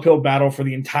have an uphill battle for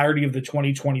the entirety of the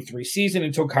 2023 season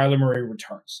until Kyler Murray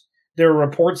returns. There are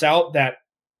reports out that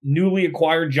newly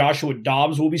acquired Joshua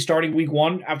Dobbs will be starting week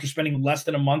one after spending less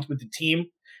than a month with the team.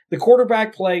 The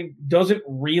quarterback play doesn't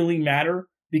really matter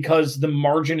because the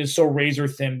margin is so razor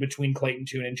thin between Clayton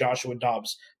Tune and Joshua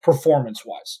Dobbs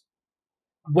performance-wise.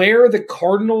 Where the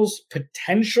Cardinals'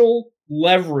 potential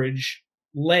leverage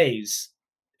lays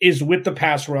is with the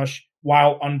pass rush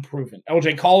while unproven.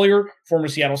 LJ Collier, former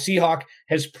Seattle Seahawk,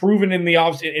 has proven in the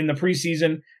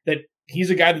preseason that he's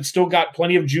a guy that's still got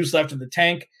plenty of juice left in the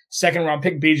tank. Second-round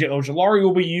pick B.J. Ojulari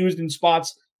will be used in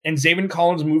spots, and Zaven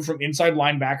Collins' move from inside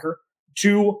linebacker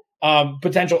to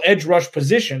potential edge rush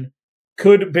position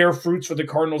could bear fruits for the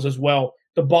Cardinals as well.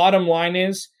 The bottom line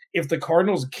is, if the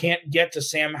Cardinals can't get to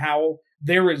Sam Howell,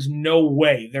 there is no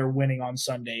way they're winning on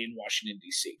Sunday in Washington,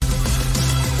 D.C.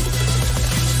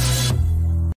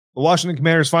 The Washington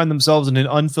Commanders find themselves in an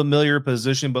unfamiliar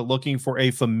position, but looking for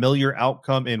a familiar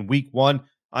outcome in week one.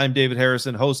 I'm David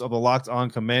Harrison, host of the Locked On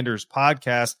Commanders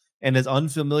podcast, and as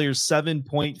unfamiliar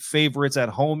 7-point favorites at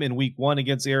home in week one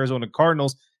against the Arizona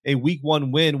Cardinals. A week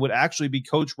one win would actually be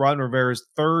Coach Ron Rivera's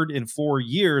third in 4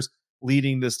 years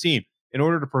leading this team. In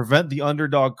order to prevent the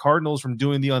underdog Cardinals from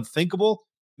doing the unthinkable,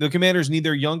 the Commanders need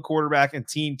their young quarterback and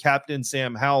team captain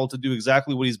Sam Howell to do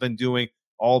exactly what he's been doing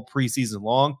all preseason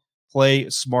long. Play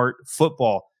smart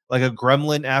football. Like a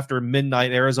gremlin after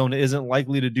midnight, Arizona isn't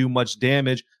likely to do much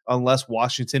damage unless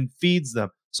Washington feeds them.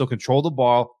 So control the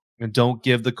ball and don't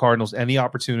give the Cardinals any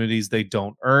opportunities they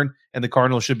don't earn. And the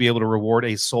Cardinals should be able to reward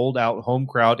a sold-out home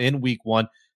crowd in week one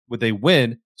with a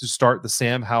win to start the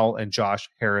Sam Howell and Josh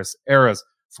Harris eras.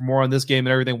 For more on this game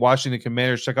and everything Washington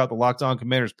Commanders, check out the Locked On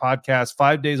Commanders podcast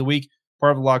 5 days a week,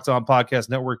 part of the Locked On Podcast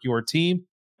Network, your team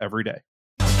every day.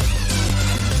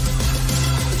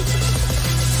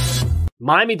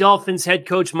 Miami Dolphins head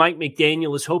coach Mike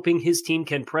McDaniel is hoping his team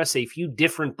can press a few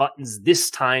different buttons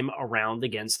this time around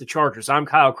against the Chargers. I'm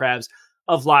Kyle Krabs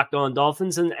of Locked On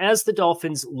Dolphins, and as the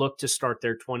Dolphins look to start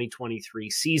their 2023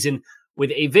 season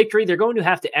with a victory, they're going to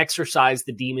have to exercise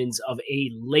the demons of a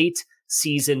late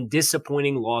season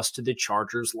disappointing loss to the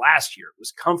Chargers last year. It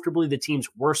was comfortably the team's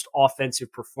worst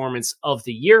offensive performance of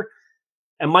the year,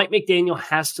 and Mike McDaniel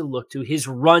has to look to his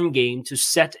run game to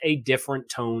set a different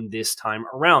tone this time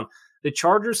around. The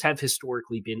Chargers have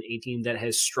historically been a team that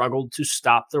has struggled to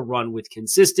stop the run with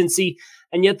consistency,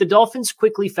 and yet the Dolphins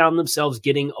quickly found themselves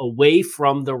getting away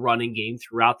from the running game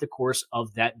throughout the course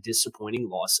of that disappointing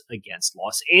loss against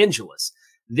Los Angeles.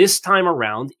 This time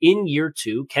around, in year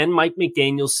two, can Mike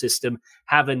McDaniel's system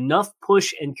have enough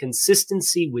push and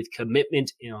consistency with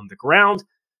commitment on the ground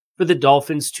for the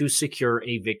Dolphins to secure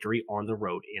a victory on the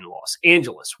road in Los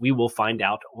Angeles? We will find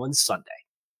out on Sunday.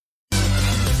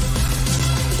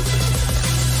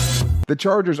 The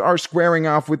Chargers are squaring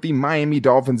off with the Miami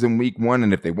Dolphins in week one,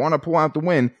 and if they want to pull out the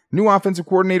win, new offensive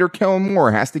coordinator Kellen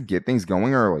Moore has to get things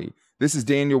going early. This is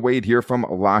Daniel Wade here from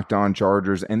Locked On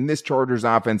Chargers, and this Chargers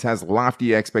offense has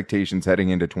lofty expectations heading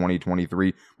into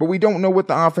 2023, but we don't know what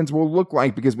the offense will look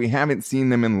like because we haven't seen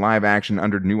them in live action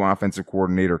under new offensive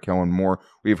coordinator Kellen Moore.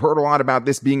 We've heard a lot about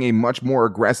this being a much more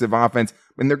aggressive offense,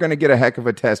 and they're going to get a heck of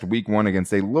a test week one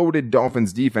against a loaded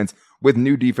Dolphins defense with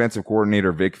new defensive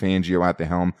coordinator Vic Fangio at the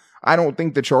helm. I don't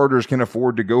think the Chargers can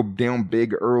afford to go down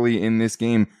big early in this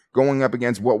game, going up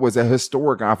against what was a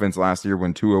historic offense last year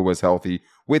when Tua was healthy,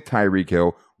 with Tyreek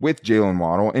Hill, with Jalen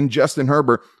Waddle, and Justin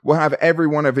Herbert will have every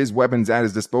one of his weapons at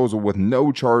his disposal with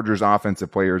no Chargers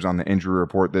offensive players on the injury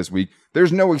report this week.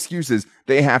 There's no excuses.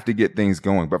 They have to get things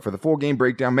going. But for the full game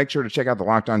breakdown, make sure to check out the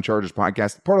Locked On Chargers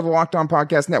podcast, part of the Locked On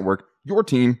Podcast Network, your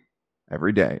team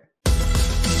every day.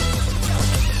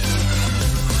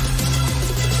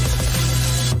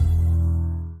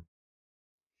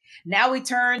 Now we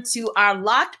turn to our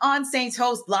Locked On Saints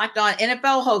host, Locked On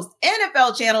NFL host,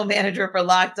 NFL channel manager for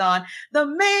Locked On, the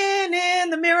man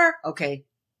in the mirror. Okay,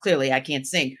 clearly I can't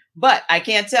sing, but I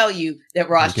can tell you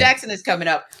that Ross Jackson is coming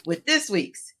up with this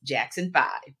week's Jackson 5.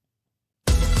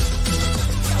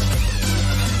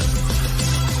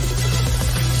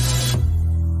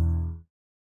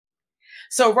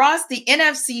 So, Ross, the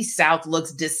NFC South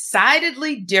looks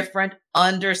decidedly different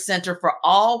under center for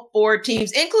all four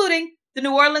teams, including the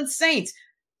New Orleans Saints.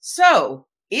 So,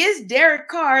 is Derek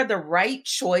Carr the right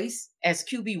choice as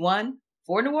QB1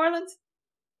 for New Orleans?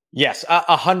 Yes,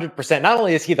 100%. Not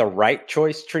only is he the right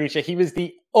choice, Tricia, he was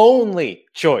the only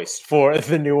choice for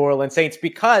the New Orleans Saints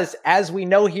because, as we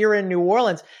know here in New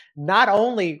Orleans, not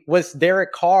only was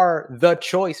Derek Carr the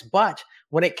choice, but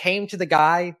when it came to the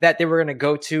guy that they were going to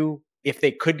go to if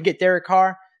they couldn't get Derek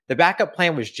Carr, the backup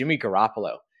plan was Jimmy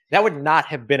Garoppolo. That would not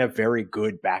have been a very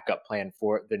good backup plan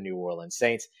for the New Orleans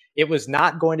Saints. It was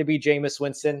not going to be Jameis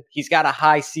Winston. He's got a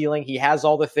high ceiling. He has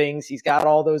all the things. He's got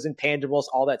all those intangibles,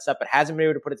 all that stuff, but hasn't been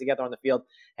able to put it together on the field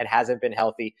and hasn't been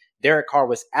healthy. Derek Carr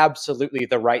was absolutely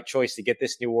the right choice to get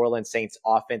this New Orleans Saints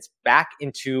offense back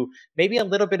into maybe a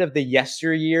little bit of the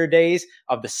yesteryear days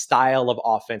of the style of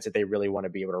offense that they really want to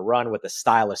be able to run with the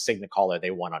style of signal caller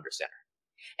they want under center.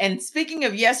 And speaking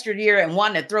of yesteryear and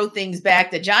wanting to throw things back,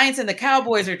 the Giants and the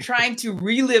Cowboys are trying to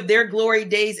relive their glory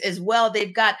days as well.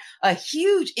 They've got a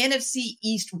huge NFC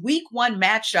East Week 1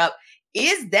 matchup.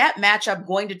 Is that matchup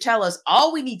going to tell us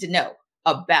all we need to know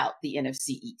about the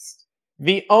NFC East?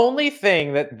 The only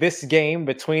thing that this game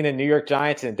between the New York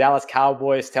Giants and Dallas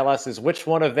Cowboys tell us is which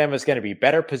one of them is going to be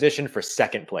better positioned for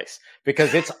second place,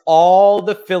 because it's all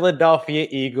the Philadelphia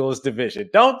Eagles division.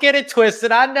 Don't get it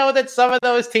twisted. I know that some of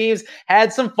those teams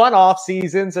had some fun off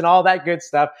seasons and all that good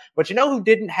stuff, but you know who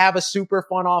didn't have a super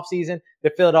fun off season?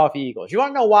 The Philadelphia Eagles. You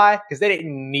want to know why? Because they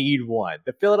didn't need one.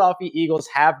 The Philadelphia Eagles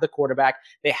have the quarterback.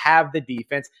 They have the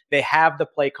defense. They have the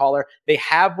play caller. They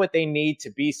have what they need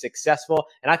to be successful.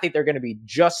 And I think they're going to be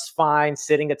just fine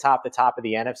sitting atop the top of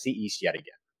the NFC East yet again.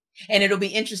 And it'll be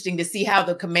interesting to see how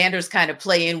the Commanders kind of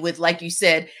play in with, like you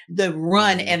said, the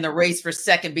run and the race for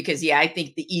second, because, I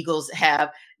think the Eagles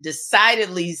have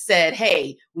decidedly said,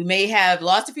 hey, we may have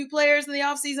lost a few players in the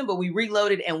offseason, but we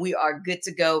reloaded and we are good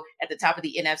to go at the top of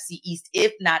the NFC East,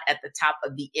 if not at the top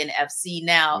of the NFC.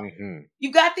 Now,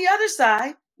 you've got the other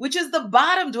side, which is the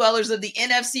bottom dwellers of the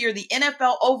NFC or the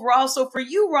NFL overall. So for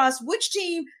you, Ross, which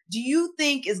team do you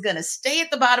think is going to stay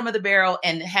at the bottom of the barrel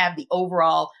and have the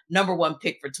overall number one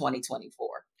pick for 2024?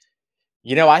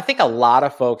 I think a lot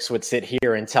of folks would sit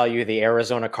here and tell you the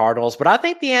Arizona Cardinals, but I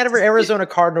think the Arizona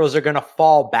Cardinals are going to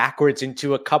fall backwards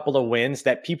into a couple of wins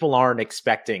that people aren't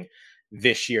expecting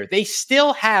this year. They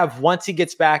still have, once he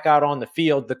gets back out on the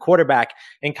field, the quarterback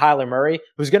in Kyler Murray,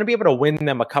 who's going to be able to win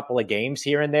them a couple of games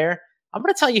here and there. I'm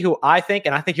going to tell you who I think,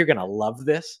 and I think you're going to love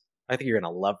this.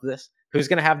 Who's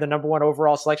going to have the number one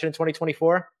overall selection in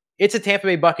 2024? It's the Tampa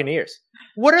Bay Buccaneers.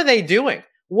 What are they doing?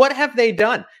 What have they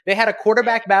done? They had a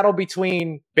quarterback battle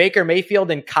between Baker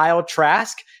Mayfield and Kyle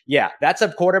Trask. Yeah, that's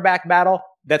a quarterback battle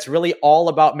that's really all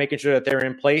about making sure that they're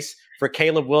in place for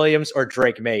Caleb Williams or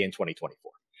Drake May in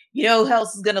 2024. You know who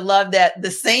else is going to love that?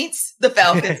 The Saints, the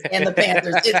Falcons, and the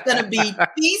Panthers. It's going to be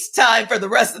feast time for the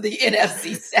rest of the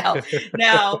NFC South.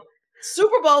 Now,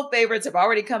 Super Bowl favorites have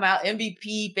already come out.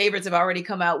 MVP favorites have already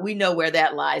come out. We know where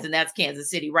that lies, and that's Kansas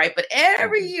City, right? But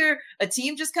every year, a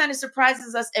team just kind of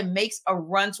surprises us and makes a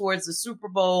run towards the Super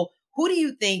Bowl. Who do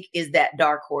you think is that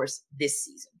dark horse this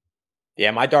season?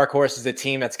 Yeah, my dark horse is a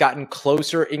team that's gotten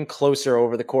closer and closer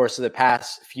over the course of the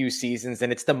past few seasons,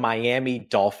 and it's the Miami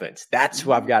Dolphins. That's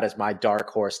who I've got as my dark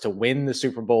horse to win the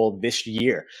Super Bowl this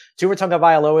year. Tua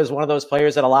Tagovailoa is one of those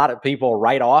players that a lot of people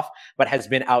write off, but has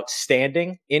been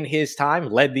outstanding in his time,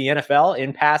 led the NFL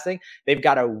in passing. They've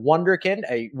got a wonderkind,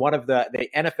 one of the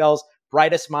NFL's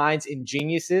brightest minds and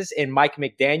geniuses in Mike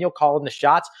McDaniel calling the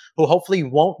shots, who hopefully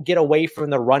won't get away from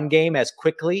the run game as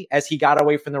quickly as he got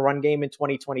away from the run game in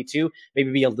 2022.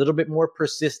 Maybe be a little bit more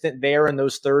persistent there in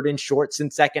those third and shorts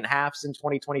and second halves in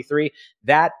 2023.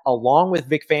 That, along with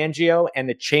Vic Fangio and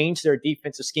the change their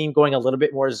defensive scheme going a little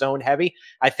bit more zone heavy,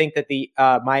 I think that the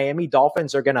Miami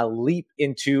Dolphins are going to leap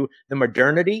into the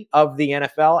modernity of the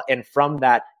NFL, and from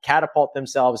that catapult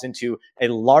themselves into a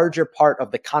larger part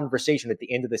of the conversation at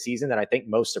the end of the season that I think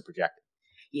most are projecting.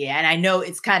 Yeah, and I know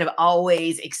it's kind of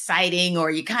always exciting,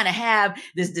 or you kind of have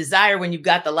this desire when you've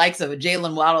got the likes of a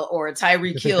Jalen Waddle or a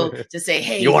Tyreek Hill to say,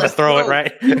 hey, you want to throw it,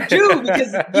 right? You do,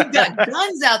 because you've got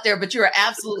guns out there, but you're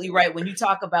absolutely right. When you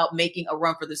talk about making a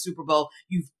run for the Super Bowl,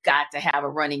 you've got to have a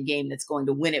running game that's going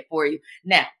to win it for you.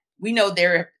 Now, we know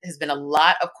there has been a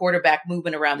lot of quarterback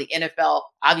movement around the NFL,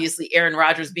 obviously Aaron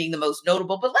Rodgers being the most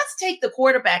notable, but let's take the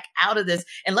quarterback out of this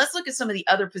and let's look at some of the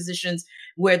other positions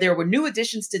where there were new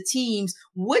additions to teams.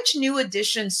 Which new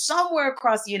addition somewhere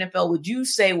across the NFL would you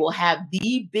say will have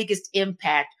the biggest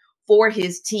impact for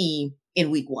his team in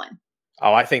week one?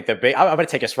 Oh, I think I'm going to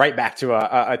take us right back to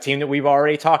a team that we've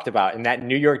already talked about in that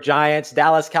New York Giants,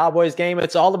 Dallas Cowboys game.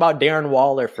 It's all about Darren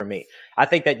Waller for me. I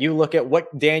think that you look at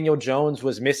what Daniel Jones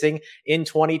was missing in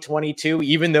 2022,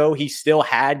 even though he still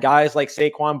had guys like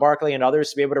Saquon Barkley and others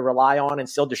to be able to rely on and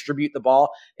still distribute the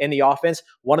ball in the offense.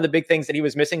 One of the big things that he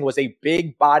was missing was a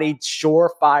big-bodied,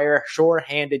 surefire,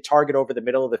 sure-handed target over the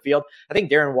middle of the field. I think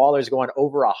Darren Waller is going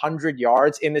over 100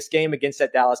 yards in this game against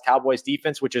that Dallas Cowboys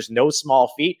defense, which is no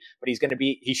small feat, but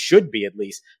he should be at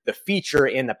least the feature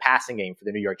in the passing game for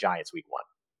the New York Giants week 1.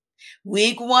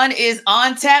 Week 1 is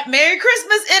on tap. Merry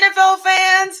Christmas, NFL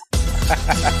fans.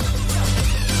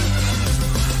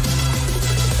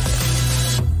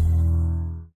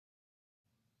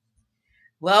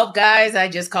 Well, guys, I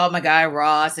just called my guy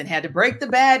Ross and had to break the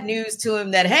bad news to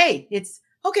him that, hey, it's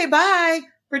okay, bye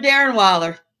for Darren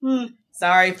Waller.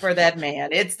 Sorry for that man.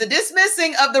 It's the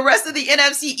dismissing of the rest of the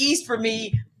NFC East for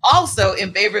me, also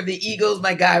in favor of the Eagles,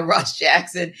 my guy Ross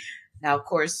Jackson. Now, of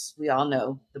course, we all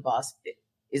know the boss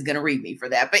is going to read me for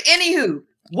that. But anywho,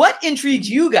 what intrigued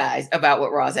you guys about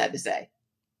what Ross had to say?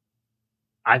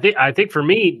 I think for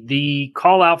me, the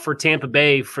call out for Tampa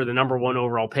Bay for the number 1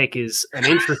 overall pick is an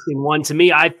interesting one to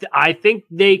me. I think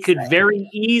they could very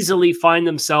easily find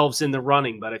themselves in the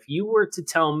running. But if you were to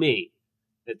tell me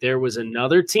that there was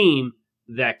another team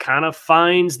that kind of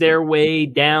finds their way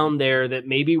down there that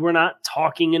maybe we're not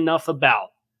talking enough about,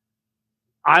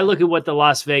 I look at what the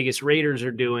Las Vegas Raiders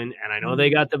are doing, and I know they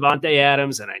got Devontae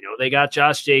Adams, and I know they got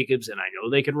Josh Jacobs, and I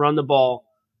know they can run the ball,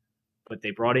 but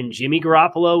they brought in Jimmy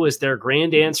Garoppolo as their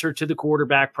grand answer to the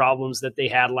quarterback problems that they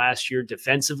had last year.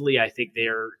 Defensively, I think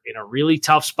they're in a really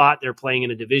tough spot. They're playing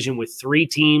in a division with 3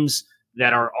 teams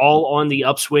that are all on the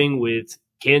upswing, with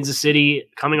Kansas City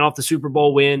coming off the Super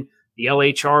Bowl win, the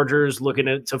LA Chargers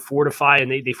looking to fortify, and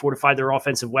they fortified their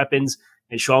offensive weapons,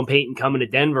 and Sean Payton coming to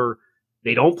Denver.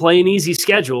 They don't play an easy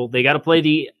schedule. They got to play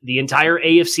the entire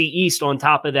AFC East on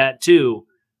top of that too.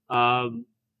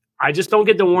 I just don't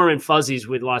get the warm and fuzzies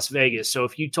with Las Vegas. So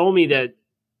if you told me that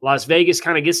Las Vegas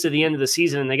kind of gets to the end of the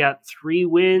season and they got 3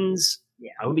 wins,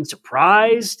 I would be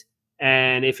surprised.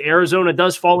 And if Arizona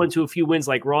does fall into a few wins,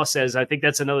 like Ross says, I think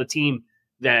that's another team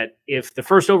that if the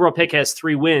first overall pick has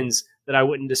 3 wins, that I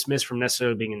wouldn't dismiss from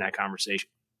necessarily being in that conversation.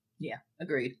 Yeah,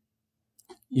 agreed.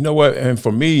 You know what? And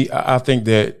for me, I think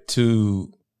that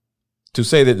to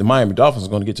say that the Miami Dolphins are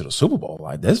going to get to the Super Bowl,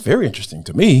 like, that's very interesting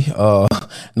to me.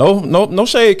 No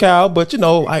shade, Kyle, but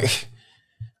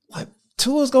like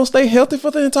Tua's going to stay healthy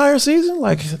for the entire season.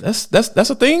 Like that's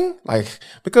a thing. Like,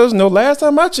 because last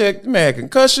time I checked, man,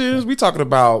 concussions. We talking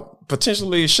about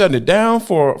potentially shutting it down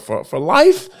for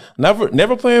life.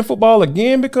 Never playing football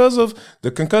again because of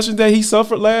the concussion that he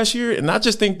suffered last year. And I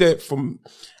just think that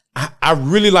I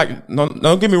really like. No,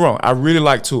 don't get me wrong. I really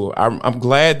like Tua. I'm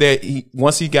glad that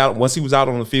once he was out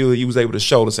on the field, he was able to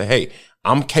show to say, "Hey,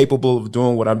 I'm capable of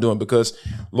doing what I'm doing." Because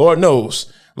Lord knows,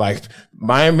 like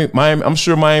Miami. I'm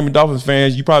sure Miami Dolphins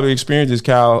fans, you probably experienced this,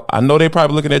 Kyle. I know they're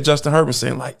probably looking at Justin Herbert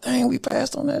saying, "Like, dang, we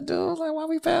passed on that dude. Like, why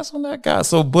we passed on that guy?"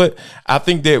 So, but I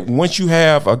think that once you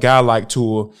have a guy like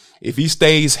Tua, if he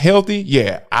stays healthy,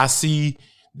 I see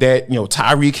that,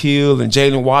 Tyreek Hill and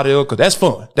Jalen Waddle, because that's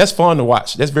fun. That's fun to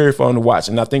watch. That's very fun to watch.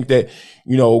 And I think that,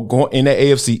 going in the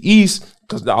AFC East,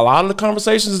 because a lot of the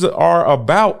conversations are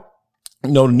about,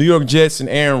 the New York Jets and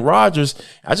Aaron Rodgers.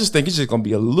 I just think it's just going to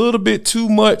be a little bit too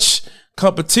much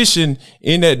competition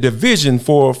in that division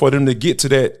for them to get to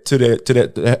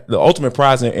the ultimate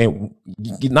prize and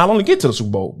not only get to the Super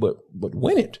Bowl, but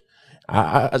win it.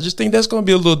 I just think that's going to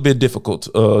be a little bit difficult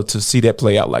to see that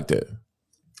play out like that.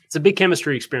 It's a big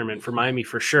chemistry experiment for Miami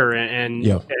for sure. And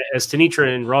as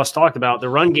Tanitra and Ross talked about, the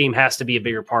run game has to be a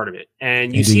bigger part of it.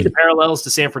 And you see the parallels to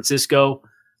San Francisco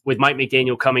with Mike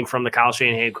McDaniel coming from the Kyle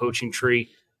Shanahan coaching tree.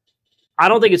 I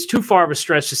don't think it's too far of a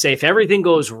stretch to say if everything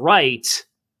goes right,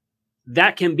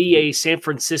 that can be a San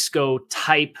Francisco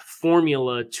type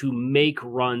formula to make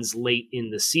runs late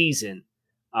in the season.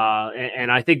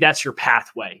 And I think that's your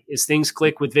pathway. As things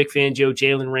click with Vic Fangio,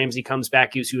 Jalen Ramsey comes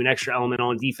back, gives you an extra element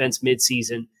on defense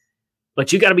midseason.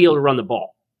 But you got to be able to run the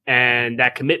ball. And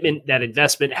that commitment, that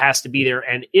investment has to be there.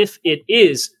 And if it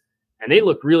is, and they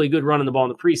look really good running the ball in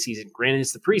the preseason, granted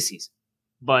it's the preseason,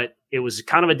 but it was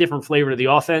kind of a different flavor to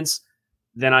the offense,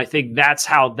 then I think that's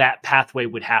how that pathway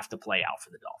would have to play out for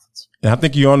the Dolphins. And I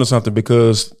think you're onto something,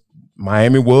 because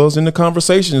Miami was in the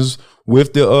conversations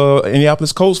with the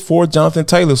Indianapolis Colts for Jonathan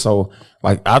Taylor. So,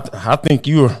 like, I think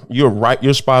you're right.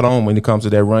 You're spot on when it comes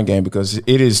to that run game, because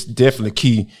it is definitely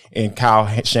key in Kyle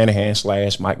Shanahan /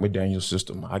 Mike McDaniel's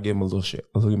system. I give him a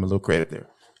little credit there.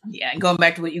 Yeah, and going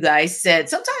back to what you guys said,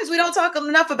 sometimes we don't talk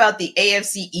enough about the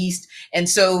AFC East. And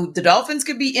so the Dolphins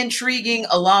could be intriguing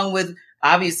along with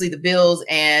obviously the Bills,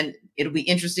 and it'll be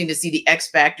interesting to see the X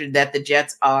factor that the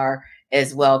Jets are.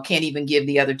 as well. Can't even give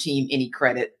the other team any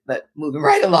credit, but moving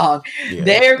right along. Yeah,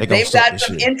 They've got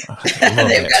some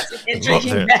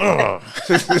intriguing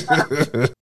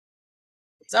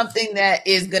something that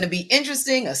is going to be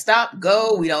interesting, a stop,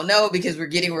 go. We don't know because we're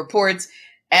getting reports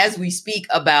as we speak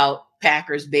about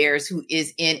Packers, Bears, who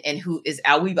is in and who is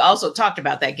out. We've also talked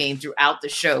about that game throughout the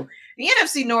show. The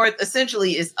NFC North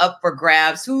essentially is up for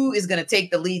grabs. Who is going to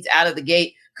take the leads out of the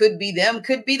gate? Could be them,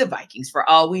 could be the Vikings for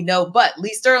all we know. But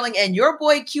Lee Sterling and your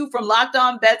boy Q from Locked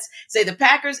On Bets say the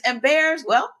Packers and Bears,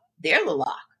 well, they're the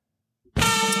lock.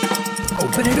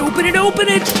 Open it, open it, open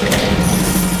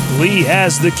it. Lee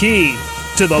has the key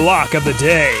to the lock of the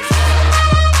day.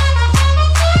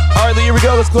 All right, Lee, here we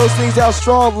go. Let's close things out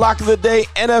strong. Lock of the day,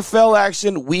 NFL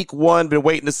action, week 1. Been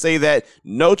waiting to say that.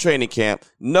 No training camp,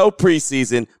 no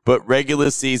preseason, but regular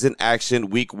season action,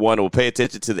 week 1. We'll pay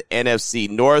attention to the NFC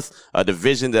North, a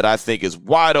division that I think is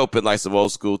wide open like some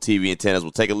old school TV antennas.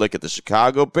 We'll take a look at the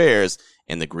Chicago Bears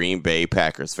and the Green Bay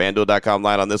Packers. FanDuel.com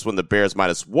line on this one, the Bears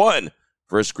 -1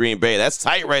 versus Green Bay. That's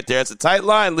tight right there. It's a tight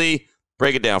line, Lee.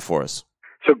 Break it down for us.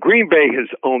 So Green Bay has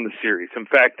owned the series. In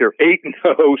fact, they're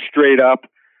 8-0 straight up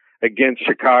against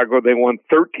Chicago. They won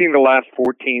 13 of the last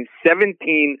 14,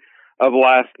 17 of the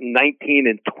last 19,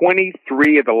 and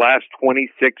 23 of the last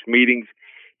 26 meetings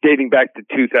dating back to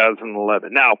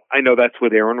 2011. Now, I know that's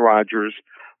with Aaron Rodgers,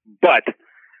 but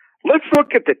let's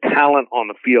look at the talent on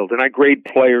the field. And I grade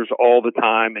players all the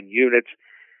time and units.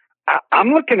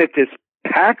 I'm looking at this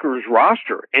Packers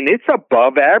roster, and it's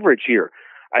above average here.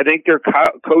 I think their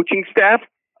coaching staff,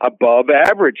 above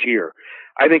average here.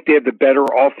 I think they have the better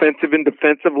offensive and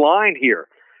defensive line here.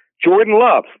 Jordan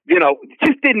Love,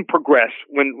 just didn't progress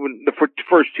when the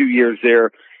first 2 years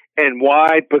there. And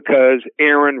why? Because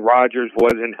Aaron Rodgers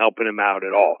wasn't helping him out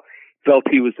at all. Felt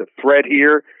he was a threat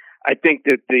here. I think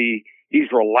that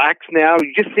he's relaxed now.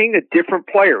 You're just seeing a different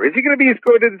player. Is he going to be as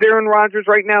good as Aaron Rodgers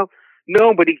right now?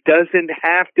 No, but he doesn't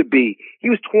have to be. He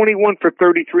was 21 for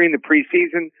 33 in the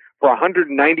preseason for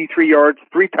 193 yards,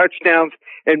 3 touchdowns,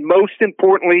 and most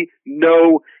importantly,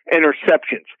 no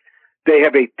interceptions. They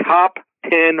have a top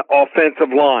 10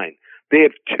 offensive line. They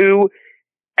have 2,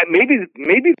 and maybe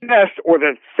the best or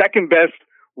the second best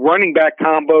running back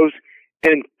combos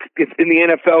and it's in the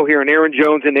NFL here, and Aaron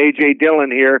Jones and A.J.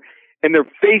 Dillon here, and they're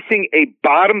facing a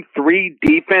bottom 3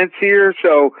 defense here.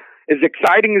 So as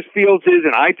exciting as Fields is,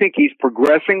 and I think he's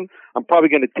progressing, I'm probably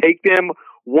going to take them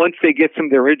once they get some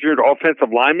of their injured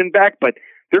offensive linemen back, but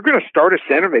they're going to start a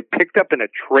center they picked up in a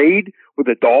trade with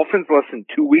the Dolphins less than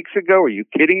 2 weeks ago. Are you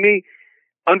kidding me?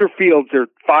 Under Fields, they're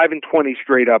 5-20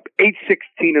 straight up,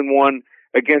 8-16-1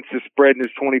 against the spread in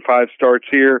his 25 starts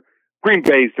here. Green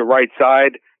Bay's the right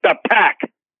side. The Pack,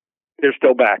 they're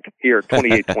still back here,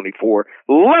 28-24.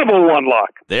 Level 1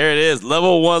 lock. There it is,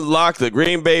 level 1 lock. The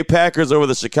Green Bay Packers over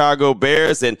the Chicago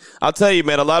Bears. And I'll tell you,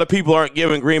 man, a lot of people aren't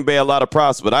giving Green Bay a lot of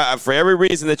props. But for every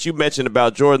reason that you mentioned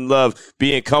about Jordan Love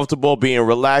being comfortable, being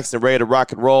relaxed, and ready to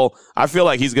rock and roll, I feel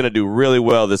like he's going to do really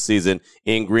well this season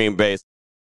in Green Bay.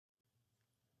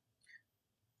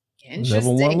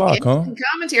 Level 1 lock, huh?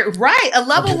 Commentary. Right. A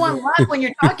level 1 lock when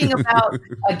you're talking about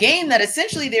a game that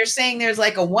essentially they're saying there's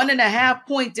like a 1.5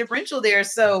 point differential there.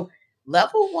 So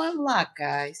level 1 lock,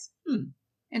 guys.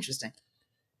 Interesting.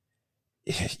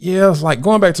 Yeah, it's like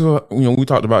going back to, we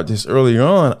talked about this earlier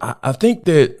on. I think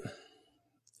that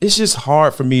it's just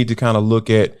hard for me to kind of look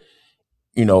at,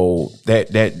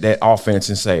 that offense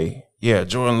and say, yeah,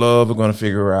 Jordan Love, we're going to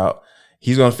figure out.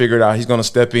 He's going to figure it out. He's going to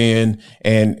step in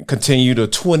and continue the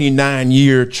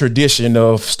 29-year tradition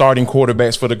of starting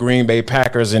quarterbacks for the Green Bay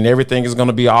Packers, and everything is going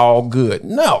to be all good.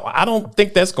 No, I don't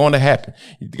think that's going to happen.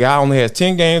 The guy only has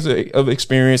 10 games of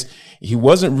experience. He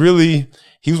was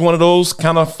one of those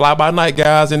kind of fly-by-night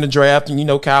guys in the draft.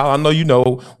 And, Kyle, I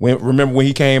know remember when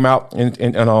he came out in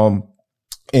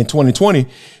 2020.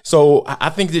 So I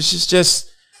think this is just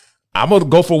 – I'm going to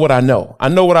go for what I know. I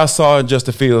know what I saw in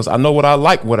Justin Fields. I know what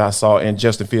I saw in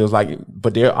Justin Fields.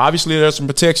 But there's some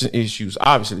protection issues.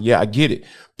 Obviously, yeah, I get it.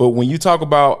 But when you talk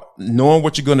about knowing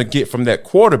what you're going to get from that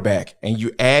quarterback and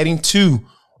you're adding to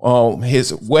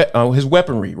his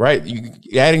weaponry, right?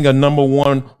 You're adding a number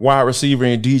 1 wide receiver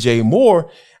in DJ Moore.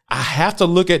 I have to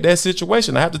look at that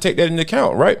situation. I have to take that into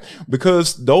account, right?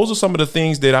 Because those are some of the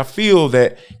things that I feel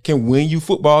that can win you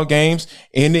football games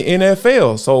in the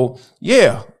NFL. So,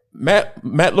 yeah. Matt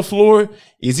LaFleur,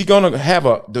 is he going to have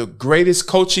the greatest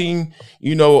coaching,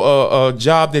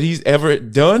 job that he's ever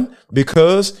done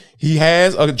because he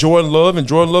has a Jordan Love and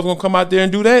Jordan Love going to come out there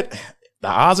and do that? The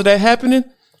odds of that happening,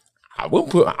 I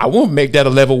won't make that a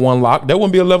level 1 lock. That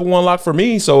wouldn't be a level 1 lock for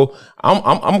me. So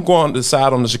I'm going to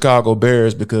decide on the Chicago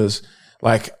Bears because,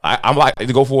 Like I'm like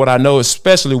to go for what I know,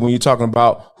 especially when you're talking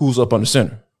about who's up on the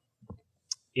center.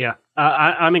 Yeah,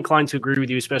 I'm inclined to agree with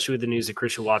you, especially with the news that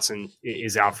Christian Watson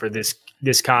is out for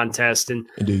this contest. And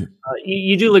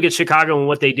you do look at Chicago and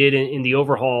what they did in the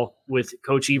overhaul with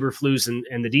Coach Eberflus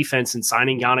and the defense and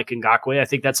signing Yannick Ngakoue. I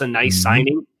think that's a nice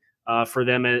signing for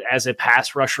them as a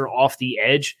pass rusher off the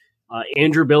edge.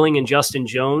 Andrew Billing and Justin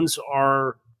Jones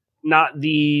are not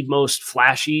the most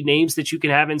flashy names that you can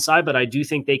have inside, but I do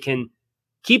think they can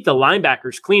keep the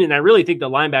linebackers clean. And I really think the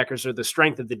linebackers are the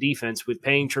strength of the defense with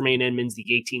paying Tremaine Edmonds the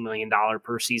 $18 million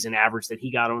per season average that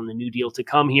he got on the new deal to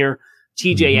come here.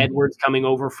 TJ Edwards coming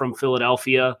over from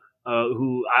Philadelphia,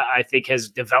 who I think has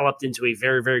developed into a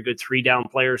very, very good 3-down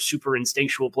player, super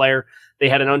instinctual player. They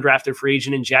had an undrafted free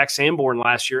agent in Jack Sanborn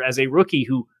last year as a rookie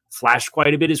who flashed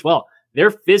quite a bit as well.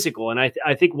 They're physical. And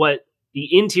I think what the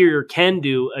interior can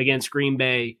do against Green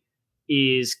Bay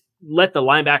is let the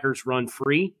linebackers run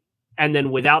free. And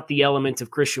then without the element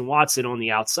of Christian Watson on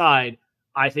the outside,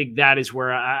 I think that is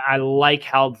where I like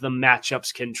how the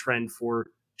matchups can trend for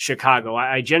Chicago.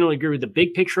 I generally agree with the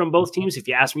big picture on both teams. If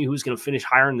you ask me who's going to finish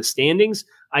higher in the standings,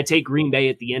 I take Green Bay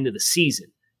at the end of the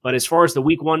season. But as far as the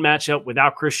week 1 matchup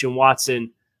without Christian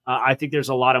Watson, I think there's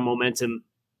a lot of momentum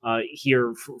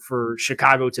here for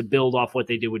Chicago to build off what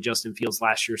they did with Justin Fields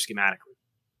last year schematically.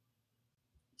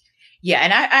 Yeah,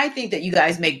 and I think that you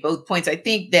guys make both points. I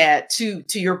think that to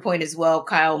your point as well,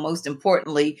 Kyle, most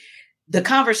importantly, the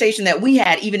conversation that we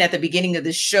had even at the beginning of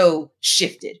the show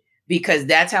shifted because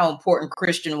that's how important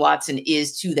Christian Watson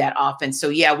is to that offense. So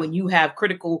yeah, when you have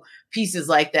critical pieces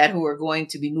like that who are going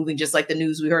to be moving, just like the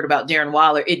news we heard about Darren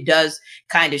Waller, it does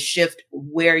kind of shift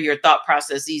where your thought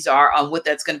processes are on what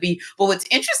that's going to be. But what's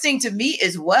interesting to me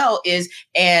as well is,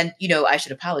 and I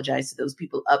should apologize to those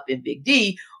people up in Big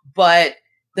D, but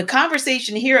the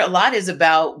conversation here a lot is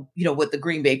about, what the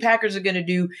Green Bay Packers are going to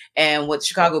do and what the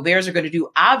Chicago Bears are going to do,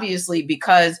 obviously,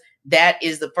 because that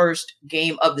is the first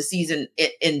game of the season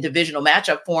in divisional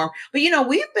matchup form. But,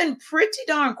 we've been pretty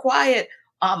darn quiet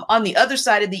on the other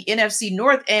side of the NFC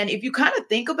North. And if you kind of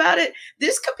think about it,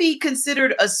 this could be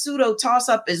considered a pseudo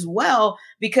toss-up as well,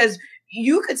 because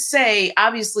you could say,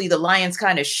 obviously, the Lions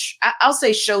kind of, I'll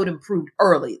say showed improved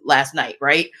early last night,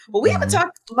 right? But we haven't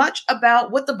talked much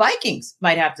about what the Vikings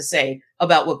might have to say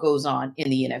about what goes on in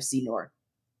the NFC North.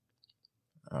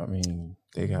 I mean,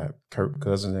 they got Kirk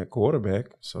Cousins at quarterback,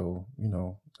 so,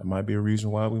 that might be a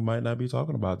reason why we might not be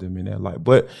talking about them in that light.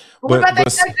 But what about that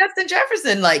guy Justin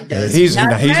Jefferson? He's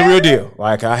the real deal.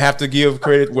 Like, I have to give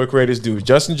credit where credit is due.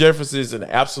 Justin Jefferson is an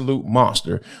absolute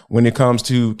monster when it comes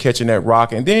to catching that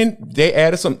rock. And then they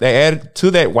added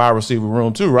to that wide receiver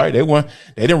room too, right? They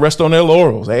didn't rest on their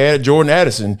laurels. They added Jordan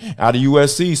Addison out of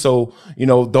USC. So,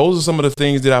 those are some of the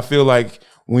things that I feel like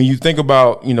when you think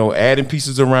about, adding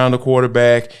pieces around the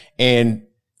quarterback and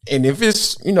if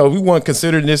it's, we weren't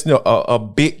considering this a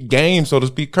big game, so to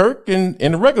speak, Kirk in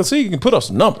the regular season can put up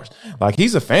some numbers. Like,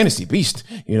 he's a fantasy beast.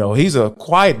 He's a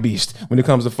quiet beast when it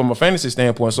comes to from a fantasy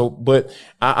standpoint. So, but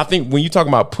I think when you talk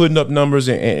about putting up numbers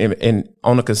and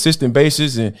on a consistent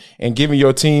basis and giving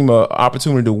your team an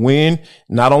opportunity to win,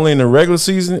 not only in the regular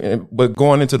season, but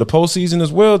going into the postseason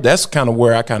as well, that's kind of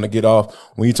where I kind of get off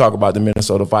when you talk about the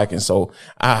Minnesota Vikings. So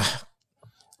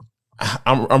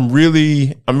I'm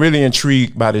really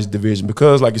intrigued by this division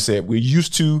because, like you said, we're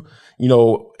used to,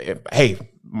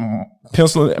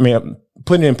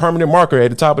 putting in permanent marker at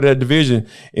the top of that division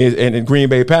and the Green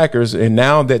Bay Packers. And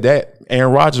now that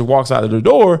Aaron Rodgers walks out of the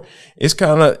door, it's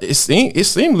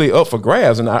seemingly up for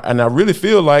grabs. And I really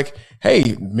feel like,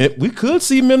 hey, we could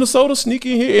see Minnesota sneak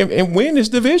in here and win this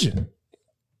division.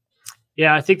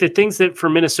 Yeah, I think the things that for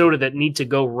Minnesota that need to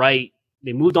go right,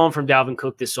 they moved on from Dalvin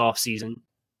Cook this offseason.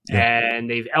 And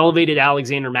they've elevated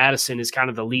Alexander Mattison as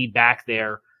kind of the lead back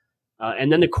there.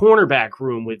 And then the cornerback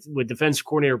room with defensive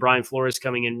coordinator Brian Flores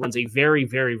coming in runs a very,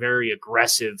 very, very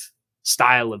aggressive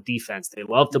style of defense. They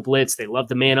love to blitz. They love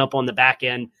to man up on the back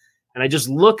end. And I just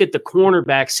look at the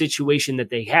cornerback situation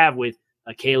that they have with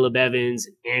Caleb Evans,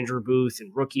 Andrew Booth,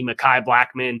 and rookie Mekhi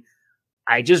Blackman.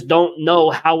 I just don't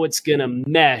know how it's going to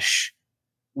mesh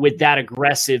with that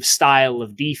aggressive style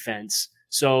of defense.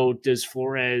 So does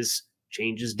Flores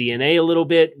change his DNA a little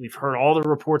bit? We've heard all the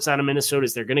reports out of Minnesota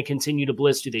is they're going to continue to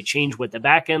blitz. Do they change what the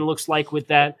back end looks like with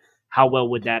that? How well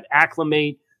would that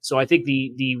acclimate? So I think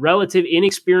the relative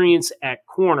inexperience at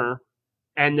corner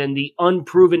and then the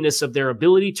unprovenness of their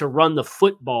ability to run the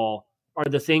football are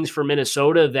the things for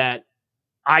Minnesota that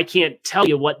I can't tell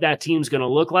you what that team's going to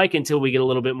look like until we get a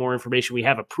little bit more information. We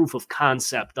have a proof of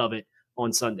concept of it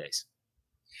on Sundays.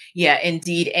 Yeah,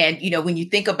 indeed. And, when you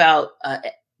think about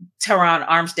Teron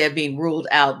Armstead being ruled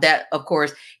out, that of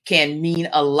course can mean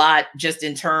a lot just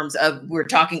in terms of, we're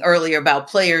talking earlier about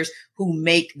players who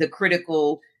make the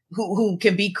critical, who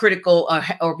can be critical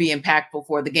or be impactful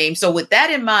for the game. So with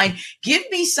that in mind, give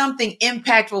me something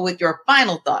impactful with your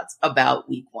final thoughts about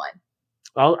week one.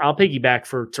 I'll piggyback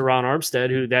for Teron Armstead,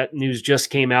 who that news just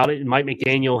came out. Mike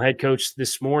McDaniel, head coach,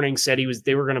 this morning said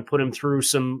they were going to put him through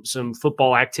some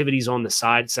football activities on the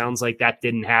side. Sounds like that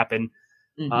didn't happen.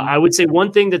 Mm-hmm. I would say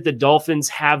one thing that the Dolphins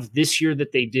have this year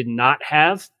that they did not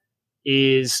have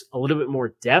is a little bit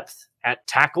more depth at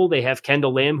tackle. They have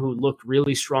Kendall Lamb, who looked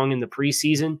really strong in the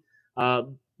preseason.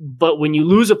 But when you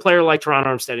lose a player like Teron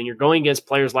Armstead and you're going against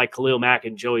players like Khalil Mack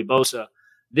and Joey Bosa,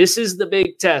 this is the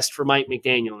big test for Mike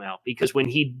McDaniel now, because when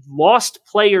he lost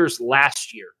players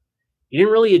last year, he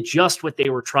didn't really adjust what they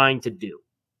were trying to do.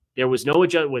 There was no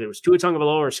adjustment, whether it was Tua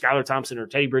Tagovailoa or Skylar Thompson or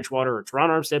Teddy Bridgewater or Teron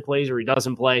Armstead plays or he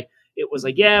doesn't play. It was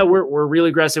like, yeah, we're really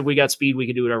aggressive. We got speed. We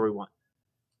can do whatever we want.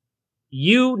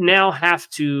 You now have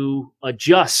to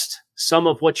adjust some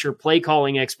of what your play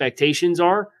calling expectations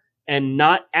are and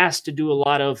not asked to do a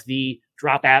lot of the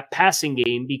drop app passing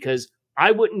game, because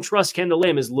I wouldn't trust Kendall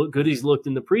Lamb, as good as he's looked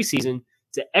in the preseason,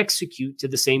 to execute to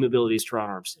the same abilities Teron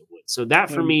Armstead would. So that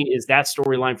for me is that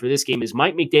storyline for this game, is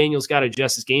Mike McDaniel's got to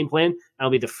adjust his game plan.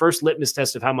 That'll be the first litmus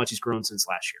test of how much he's grown since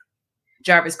last year.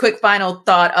 Jarvis, quick final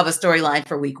thought of a storyline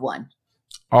for week one.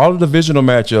 All the divisional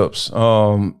matchups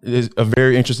is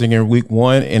very interesting in week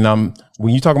one. And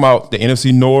when you talk about the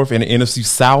NFC North and the NFC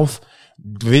South,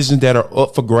 divisions that are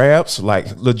up for grabs,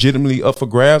 like legitimately up for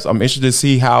grabs, I'm interested to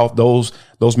see how those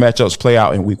matchups play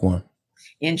out in week one.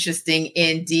 Interesting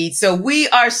indeed. So we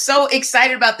are so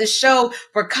excited about this show.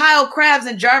 For Kyle Krabs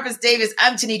and Jarvis Davis,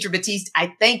 I'm Tanitra Batiste.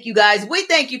 I thank you guys. We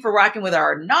thank you for rocking with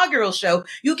our inaugural show.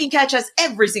 You can catch us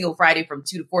every single Friday from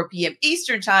 2 to 4 p.m.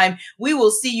 Eastern time. We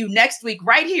will see you next week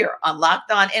right here on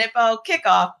Locked On NFL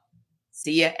Kickoff.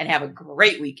 See ya and have a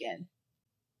great weekend.